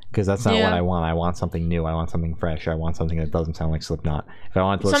Slipknot, because that's not what I want. I want something new. I want something fresh. I want something that doesn't sound like Slipknot. If I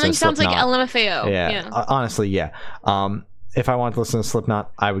want to listen something to sounds Slipknot, like LMFAO. yeah. Honestly, yeah. If I want to listen to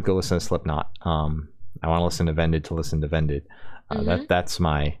Slipknot, I would go listen to Slipknot. I want to listen to Vended to listen to Vended. That's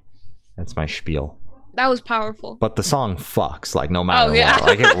my spiel. That was powerful. But the song fucks, like, no matter what.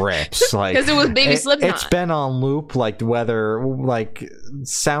 Like, it rips. Like, because it was Baby Slipknot. It's been on loop, like,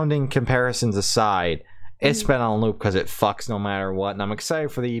 sounding comparisons aside, it's been on loop because it fucks no matter what. And I'm excited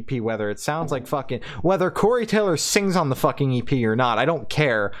for the EP, whether it sounds like whether Corey Taylor sings on the fucking EP or not. I don't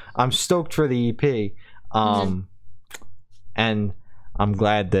care. I'm stoked for the EP. And I'm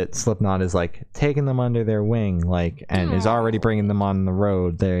glad that Slipknot is like taking them under their wing, like, and is already bringing them on the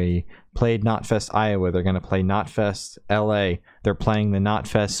road. They played Knotfest Iowa. They're gonna play Knotfest LA. They're playing the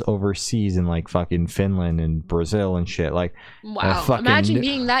Knotfest overseas in like fucking Finland and Brazil and shit. Like, wow, imagine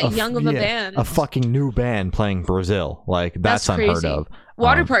being that young of a band. A fucking new band playing Brazil. Like, that's unheard of.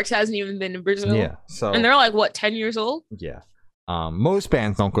 Waterparks hasn't even been to Brazil. Yeah, so, and they're like, what, 10 years old? Yeah. Most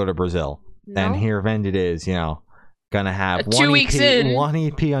bands don't go to Brazil. No? And here Vended is, you know, gonna have 2 weeks in one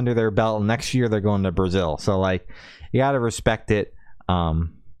EP under their belt. Next year they're going to Brazil, so like, you gotta respect it.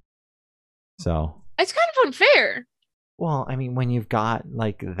 So it's kind of unfair. Well, I mean, when you've got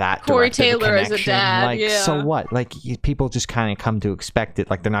like that Corey direct of a Taylor as a connection, dad, like yeah. so what? Like people just kind of come to expect it.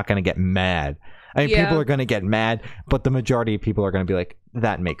 Like they're not going to get mad. I mean, Yeah. people are going to get mad, but the majority of people are going to be like,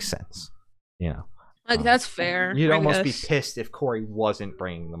 "That makes sense," you know. Like that's fair. You'd I almost be guess. pissed if Corey wasn't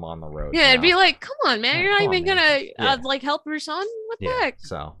bringing them on the road. Yeah, you it'd be know? like, come on, man, Yeah, you're not come on, even man. gonna Yeah. like help your son. What the Yeah. heck?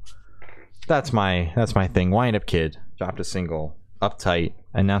 So that's my thing. Wind Up Kid dropped a single, Uptight,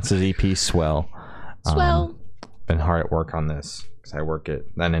 announces EP Swell. Swell. Been hard at work on this because I work at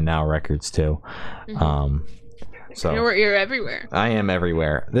Then and Now Records too. Mhm. So You're everywhere. I am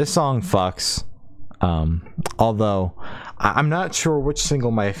everywhere. This song fucks. Although I'm not sure which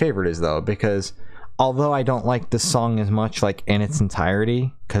single my favorite is though, because although I don't like this song as much like in its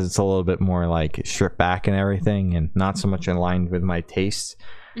entirety, because it's a little bit more like stripped back and everything and not so much aligned with my taste.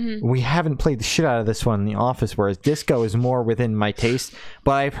 We haven't played the shit out of this one in the office, whereas disco is more within my taste,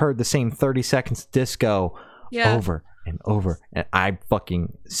 but I've heard the same 30 seconds of disco Yeah. over and over, and I'm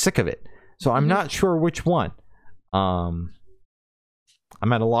fucking sick of it. So I'm not sure which one. I'm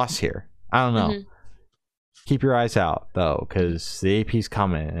at a loss here. I don't know. Keep your eyes out though, because the AP's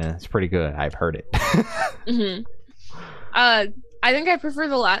coming and it's pretty good. I've heard it. I think I prefer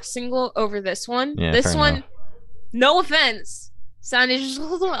the last single over this one. Yeah, This fair one, enough. no offense, sounded just a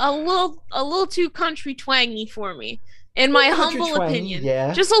little too country twangy for me, in my humble opinion.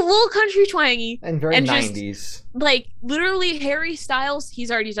 yeah, Just a little country twangy. and very and just- 90s. Like literally Harry Styles, he's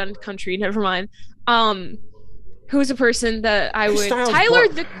already done country, never mind. Who's a person that I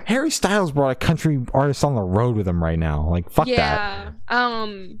would Harry Styles brought a country artist on the road with him right now. Like fuck that.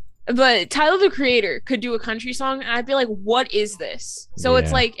 But Tyler the Creator could do a country song and I'd be like, what is this? So it's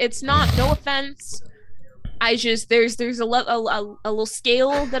Yeah. like, it's not, no offense, I just there's a little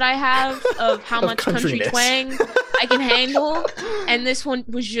scale that I have of how Of much country countryness. twang I can handle, and this one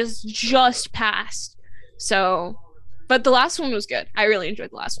was just past. So, but the last one was good. I really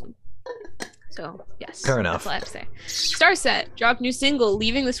enjoyed the last one. So yes, Fair enough. That's all I have to say. Starset dropped new single,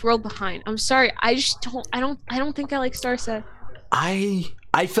 "Leaving This World Behind." I'm sorry, I just don't. I don't think I like Starset.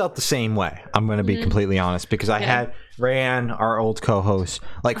 I felt the same way. I'm going to be completely honest, because I had Rayanne, our old co-host,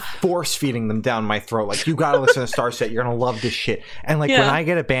 like force feeding them down my throat. Like, you got to listen to Starset. You're going to love this shit. And like when I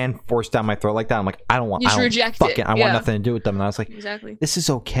get a band forced down my throat like that, I'm like, I don't want. You just I don't reject fucking, it. I want Yeah. nothing to do with them. And I was like, Exactly. this is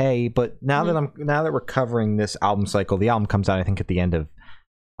okay. But now that we're covering this album cycle, the album comes out I think at the end of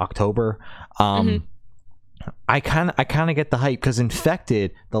October. I kind of get the hype because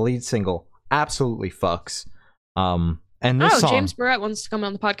Infected, the lead single, absolutely fucks. And this song, James Barrett wants to come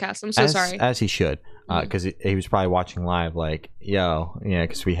on the podcast. I'm so sorry. as he should, because he was probably watching live. Like, yo, yeah,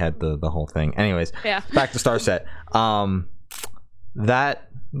 because we had the whole thing. Anyways, Yeah. back to Starset. That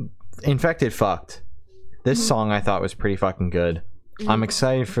Infected fucked. This song I thought was pretty fucking good. I'm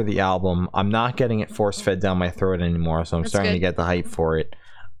excited for the album. I'm not getting it force fed down my throat anymore, so I'm That's starting to good. get the hype for it.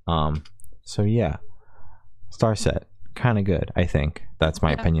 So yeah, Starset, kind of good. I think that's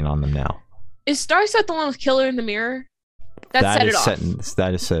my opinion on them now. Is Starset the one with Killer in the Mirror? That set it off.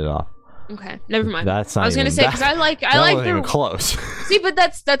 That is set it off. Okay, never mind. That's not I was gonna even- say because I like wasn't even their close. see, but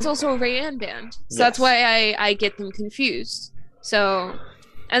that's also a Rayanne band, so that's Yes. why I get them confused. So,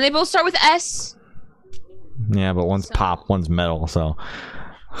 and they both start with S. Yeah, but one's So- pop, one's metal. So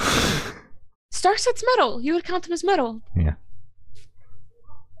Starset's metal. You would count them as metal. yeah,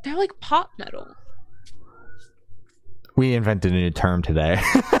 They're like pop metal. we invented a new term today.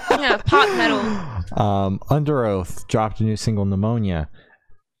 Yeah, pop metal. Under Oath dropped a new single, Pneumonia.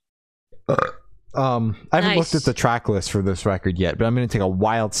 I haven't looked at the track list for this record yet, but I'm going to take a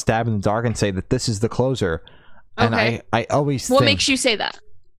wild stab in the dark and say that this is the closer. And Okay. I always What think, makes you say that?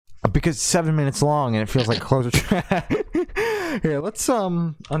 because it's 7 minutes long and it feels like a closer track. Here, let's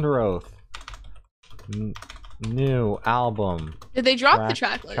Under Oath. New album. Did they drop the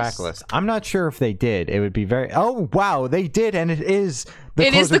track list? Track list. I'm not sure if they did. It would be very. Oh wow, they did, and it is the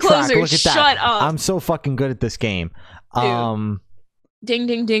It is closer the track. closer. Look at that. Shut up. I'm so fucking good at this game. Ding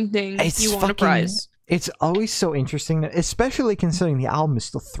ding ding ding. It's You won a fucking- prize. It's always so interesting, especially considering the album is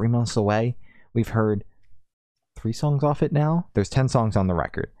still 3 months away. We've heard 3 songs off it now. There's 10 songs on the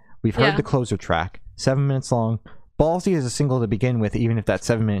record. We've heard Yeah. the closer track, 7 minutes long. Ballsy is a single to begin with, even if that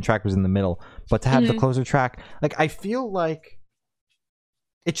 7-minute track was in the middle. But to have the closer track, like, I feel like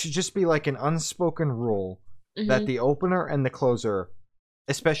it should just be like an unspoken rule that the opener and the closer,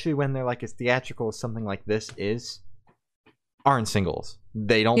 especially when they're like as theatrical as something like this is, aren't singles.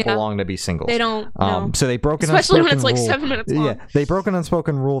 They don't belong to be singles. They don't. No. So they broke an Especially unspoken when it's like rule. 7 minutes long. Yeah, they broke an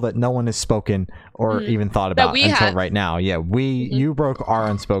unspoken rule that no one has spoken or even thought about we until have. right now. Yeah, you broke our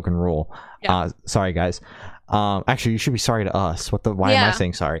unspoken rule. Yeah. Sorry, guys. Actually, you should be sorry to us. Why am I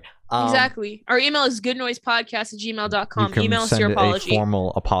saying sorry? Exactly. Our email is goodnoisepodcast@gmail.com. You can Email us send your apology. a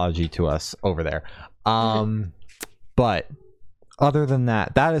formal apology to us over there. But other than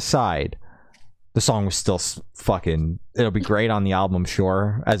that aside, the song was still fucking. It'll be great on the album,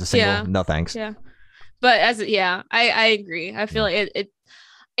 sure. As a single, no thanks. Yeah, but I agree. I feel like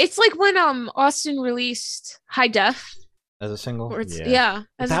it's like when Austin released High Def as a single. That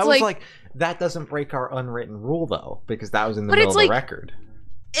was like that doesn't break our unwritten rule though, because that was in the middle of the record.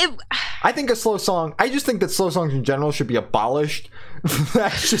 I think a slow song. I just think that slow songs in general should be abolished.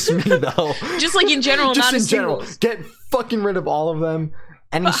 That's just me though. Just like in general, just not in as general, singles. get fucking rid of all of them.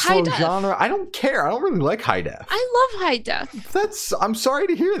 Any slow genre, I don't care. I don't really like High Def. I love High Def. I'm sorry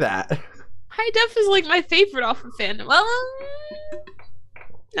to hear that. High Def is like my favorite off of Fandom. Well,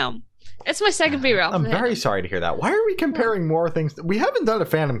 no, it's my second favorite off. I'm very sorry to hear that. Why are we comparing more things? We haven't done a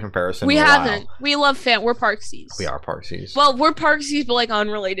Fandom comparison. We in a haven't. while. We love We're Parksies. We are Parksies. Well, we're Parksies, but like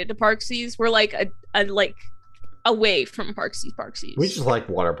unrelated to Parksies. We're like a like away from Parksies. We just like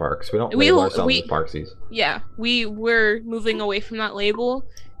water parks. We don't label ourselves as Parksies. Yeah, we're moving away from that label.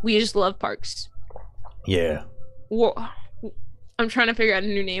 We just love parks. Yeah. I'm trying to figure out a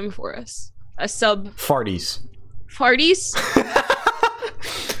new name for us. A sub. Farties. Farties?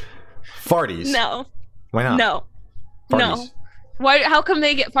 Farties. No. Why not? No. Farties. No. Why? How come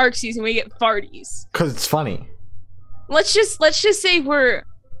they get Parksies and we get Farties? Because it's funny. Let's just say we're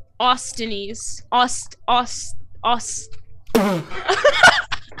Austinies. Us. We're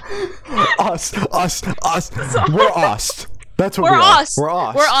Aust. That's what we are. We're Aust. We're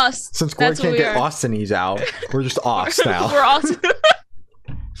Aust. Since Corey can't get Austinies out, we're just Aust now. We're Aust.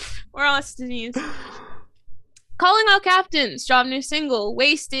 We're Austinies. Calling All Captains, drop new single.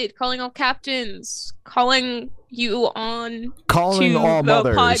 Wasted. Calling All Captains. Calling you on. Calling all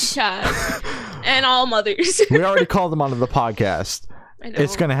mothers. Podcast. And all mothers. We already called them onto the podcast. I know.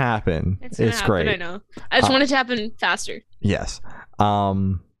 It's gonna happen. It's great. I know. I just want it to happen faster. Yes.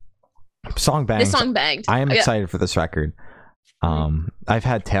 Song banged. This song banged. I am excited for this record. I've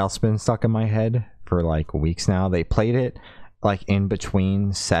had Tailspin stuck in my head for like weeks now. They played it like in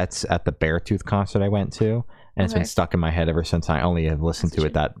between sets at the Beartooth concert I went to, and it's been stuck in my head ever since. I only have listened to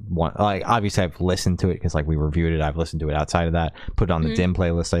it that one. Like obviously I've listened to it because like we reviewed it. I've listened to it outside of that. Put it on the Dim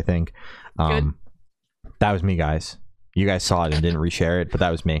playlist. I think. That was me, guys. You guys saw it and didn't reshare it, but that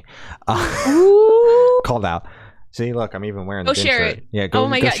was me. Called out. See, look, I'm even wearing the Dim shirt. It. Yeah, oh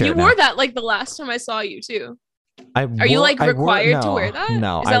my god, you wore that like the last time I saw you too. Are you like required to wear that?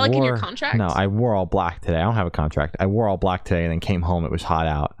 No. Is that like in your contract? No, I wore all black today. I don't have a contract. I wore all black today and then came home. It was hot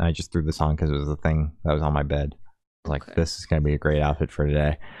out, and I just threw this on because it was the thing that was on my bed. Like, this is gonna be a great outfit for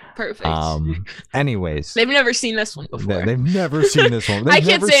today. Perfect. Anyways, they've never seen this one before. They've never seen this one. I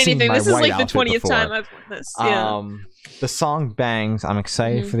can't say anything. This is like the 20th time I've worn this. Yeah. The song bangs. I'm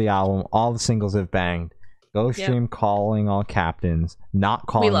excited for the album. All the singles have banged. Ghost Stream, Calling All Captains, Not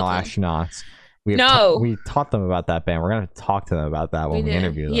Calling All Astronauts. We taught them about that band. We're gonna talk to them about that when we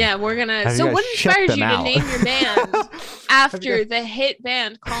interview them. Yeah, we're gonna. So what inspired you to name your band after the hit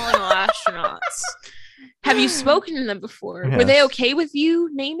band Calling All Astronauts? Have you spoken to them before? Yes. Were they okay with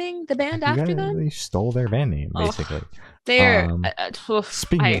you naming the band after them? They stole their band name, basically. They're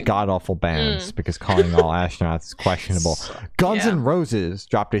speaking of god awful bands, because Calling All Astronauts is questionable. Guns N' Roses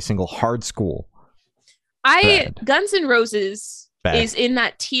dropped a single, Hard School. Guns N' Roses is in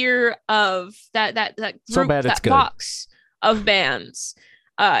that tier of that group, so bad, that box of bands.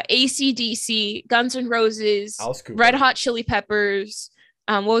 AC/DC, Guns N' Roses, Red Hot Chili Peppers.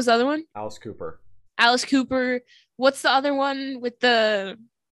 What was the other one? Alice Cooper. What's the other one with the?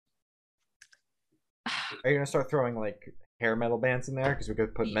 Are you gonna start throwing like hair metal bands in there? Because we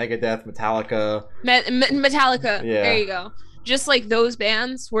could put Megadeth, Metallica. Metallica. Yeah. There you go. Just like those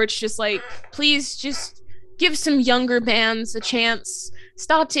bands where it's just like, please just give some younger bands a chance.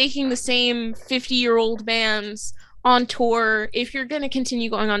 Stop taking the same 50-year-old bands on tour. If you're gonna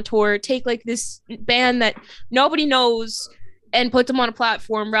continue going on tour, take like this band that nobody knows and put them on a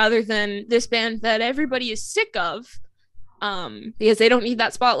platform rather than this band that everybody is sick of, because they don't need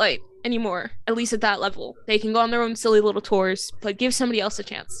that spotlight anymore, at least at that level. They can go on their own silly little tours, but give somebody else a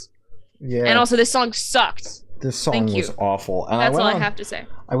chance. Yeah. And also, this song sucked. This song was awful. And that's all I have to say.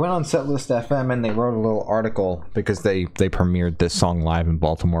 I went on Setlist FM and they wrote a little article because they premiered this song live in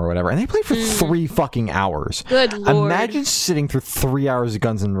Baltimore or whatever, and they played for 3 fucking hours. Good lord. Imagine sitting through 3 hours of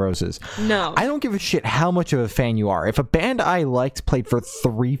Guns N' Roses. No. I don't give a shit how much of a fan you are. If a band I liked played for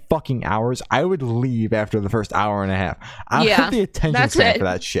 3 fucking hours, I would leave after the first hour and a half. I don't have the attention span for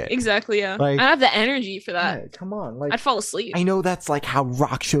that shit. Exactly, yeah. Like, I don't have the energy for that. Yeah, come on. Like, I'd fall asleep. I know that's like how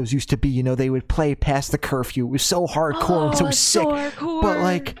rock shows used to be. You know, they would play past the curfew. It was so hardcore and so sick. Hardcore. But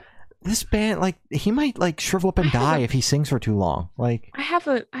like, this band, like, he might like shrivel up and die if he sings for too long. Like, I have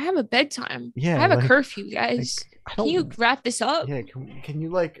a bedtime. Yeah, I have a like- curfew, guys. I Can you wrap this up? Yeah, can you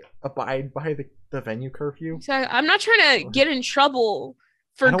like abide by the venue curfew? So I'm not trying to get in trouble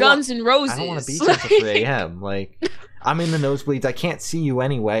for I don't Guns N' Roses. I don't want to be here till 3 a.m. Like, I'm in the nosebleeds. I can't see you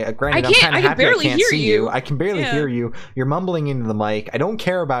anyway. Granted, I'm kind of happy I can't see you. I can barely hear you. You're mumbling into the mic. I don't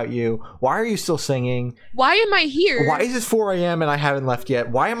care about you. Why are you still singing? Why am I here? Why is it 4 a.m. and I haven't left yet?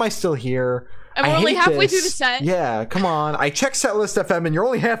 Why am I still here? And we're only halfway through the set. Yeah, come on. I checked Setlist FM and you're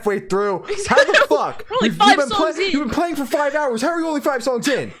only halfway through. How the fuck? We're only 5 songs in. You've been playing for 5 hours. How are you only 5 songs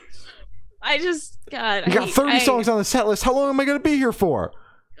in? God. You got 30 songs on the set list. How long am I going to be here for?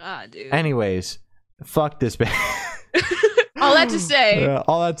 God, dude. Anyways, fuck this band. All that to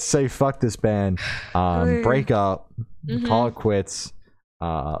say. Fuck this band. Break up. Call it quits.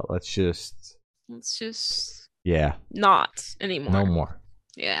 Let's just. Yeah. Not anymore. No more.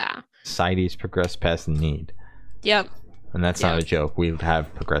 Yeah. Society's progressed past the need. Yep. And that's not a joke. We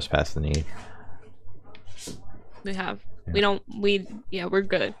have progressed past the need. We have. Yeah. We're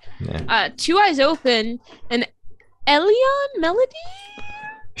good. Yeah. Two Eyes Open and Elion Melody?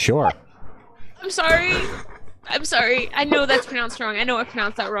 Sure. I'm sorry. I know that's pronounced wrong. I know I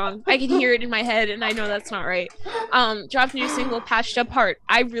pronounced that wrong. I can hear it in my head and I know that's not right. Dropped a new single, Patched Up Heart.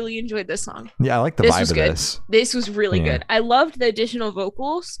 I really enjoyed this song. Yeah, I like the vibe of this. This was really good. I loved the additional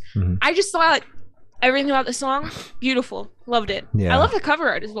vocals. Mm-hmm. I just thought everything about the song, beautiful. Loved it. Yeah. I love the cover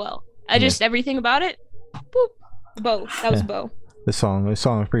art as well. Everything about it. Boop. Bow. That was a bow. This song was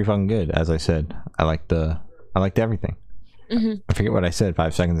pretty fucking good, as I said. I liked everything. Mm-hmm. I forget what I said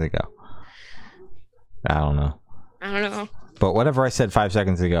 5 seconds ago. I don't know. But whatever I said 5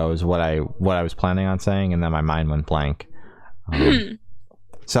 seconds ago is what I was planning on saying, and then my mind went blank.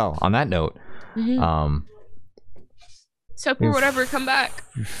 So on that note, so for whatever, come back.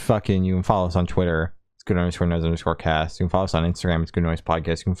 Fucking, you can follow us on Twitter. It's good_noise_cast. You can follow us on Instagram. It's Good Noise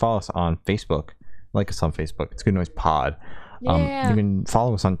Podcast. You can follow us on Facebook. Like us on Facebook. It's Good Noise Pod. You can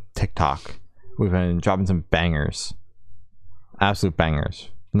follow us on TikTok. We've been dropping some bangers, absolute bangers.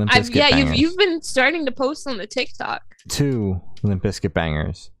 Limp Bizkit bangers. You've been starting to post on the TikTok. 2 Limp Bizkit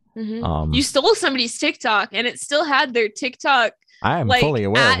bangers. Mm-hmm. You stole somebody's TikTok, and it still had their TikTok. I am fully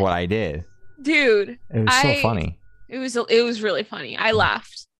aware of what I did, dude. It was so funny. It was really funny. I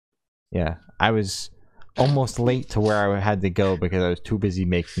laughed. Yeah, I was almost late to where I had to go because I was too busy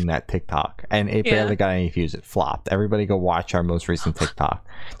making that TikTok, and it barely got any views. It flopped. Everybody go watch our most recent TikTok.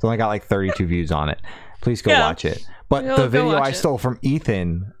 It's only got like 32 views on it. Please go watch it. But the video I stole from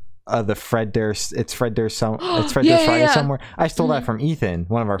Ethan, the Fred Durst, it's Fred Durst Friday somewhere. I stole that from Ethan,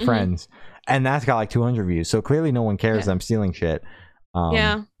 one of our friends, and that's got like 200 views. So clearly no one cares I'm stealing shit.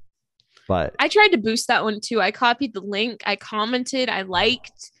 But I tried to boost that one too. I copied the link. I commented. I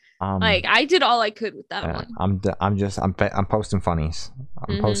liked. I did all I could with that one. I'm posting funnies.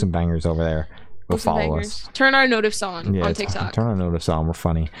 I'm posting bangers over there. Go follow us. Turn our notice on TikTok. Turn our notice on. We're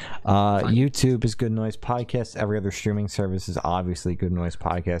funny. YouTube is Good Noise Podcast. Every other streaming service is obviously Good Noise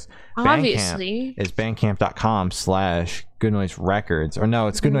Podcast. Obviously. Bandcamp is bandcamp.com/Good Noise Records. Or no,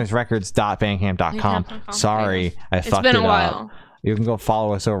 it's goodnoiserecords.bandcamp.com. Sorry, I fucked it up. It's been a while. You can go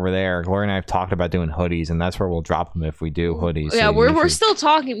follow us over there. Gloria and I have talked about doing hoodies, and that's where we'll drop them if we do hoodies. Yeah, so we're still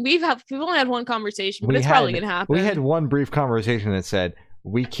talking. We've only had one conversation, but it's probably gonna happen. We had one brief conversation that said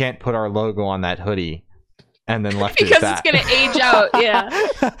we can't put our logo on that hoodie, and then left because it at it's gonna age out. Yeah.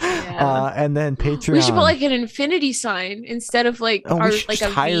 And then Patreon. We should put like an infinity sign instead of like we should just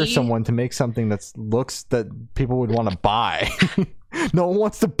hire someone to make something that looks that people would want to buy. No one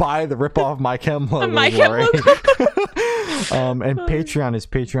wants to buy the ripoff My Chem logo. And Patreon is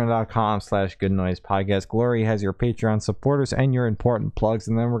patreon.com/Good Noise Podcast. Glory has your Patreon supporters and your important plugs,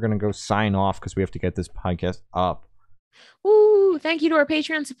 and then we're gonna go sign off because we have to get this podcast up. Ooh, thank you to our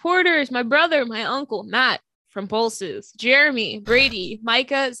Patreon supporters, my brother, my uncle, Matt from Pulses, Jeremy, Brady,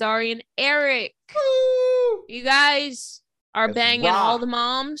 Micah, Zari, and Eric. Woo! You guys are banging all the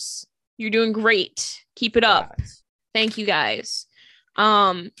moms. You're doing great. Keep it up. Thank you guys.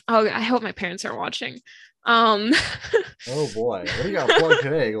 I hope my parents are watching. Oh boy, what do you got plug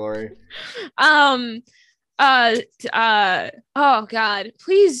today, Glory? Oh God,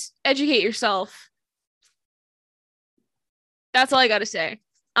 please educate yourself. That's all I gotta say.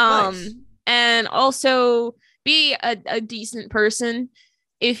 Nice. And also be a decent person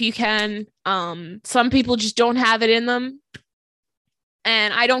if you can. Some people just don't have it in them,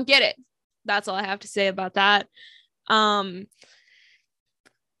 and I don't get it. That's all I have to say about that.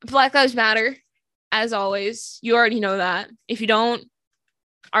 Black Lives Matter, as always. You already know that. If you don't,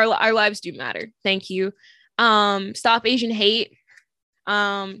 our lives do matter. Thank you. Stop Asian hate.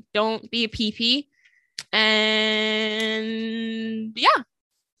 Don't be a PP. And yeah,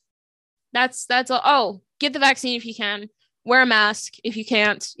 that's all. Oh, get the vaccine if you can. Wear a mask if you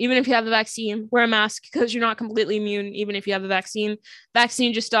can't. Even if you have the vaccine, wear a mask because you're not completely immune. Even if you have the vaccine,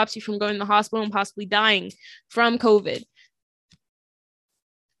 vaccine just stops you from going to the hospital and possibly dying from COVID.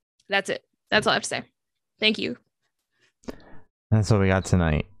 That's it. That's all I have to say. Thank you. That's what we got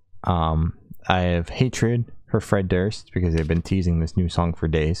tonight. I have hatred for Fred Durst because they've been teasing this new song for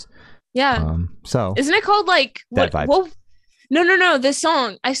days. Yeah. So isn't it called like what? No. This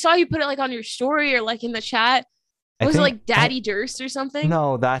song. I saw you put it like on your story or like in the chat. Was it like Daddy Durst or something?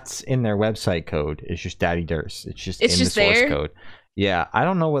 No, that's in their website code. It's just Daddy Durst. It's just in the source code. Yeah, I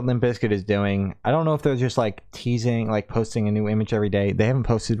don't know what Limp Bizkit is doing. I don't know if they're just like teasing, like posting a new image every day. They haven't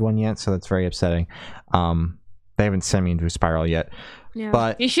posted one yet, so that's very upsetting. They haven't sent me into a spiral yet. Yeah,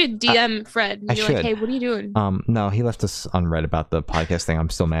 but you should DM Fred. And like, hey, what are you doing? No, he left us unread about the podcast thing.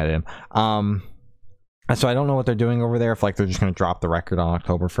 I'm still mad at him. So I don't know what they're doing over there. If like they're just going to drop the record on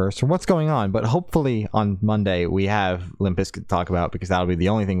October 1st or what's going on. But hopefully on Monday we have Limp Bizkit to talk about because that'll be the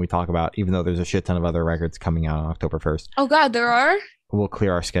only thing we talk about. Even though there's a shit ton of other records coming out on October 1st. Oh God, there are. We'll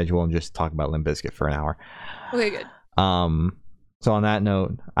clear our schedule and just talk about Limp Bizkit for an hour. Okay, good. So on that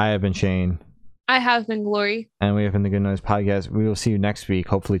note, I have been Shane. I have been Glory. And we have been the Good Noise Podcast. We will see you next week,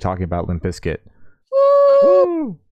 hopefully talking about Limp Bizkit. Woo! Woo!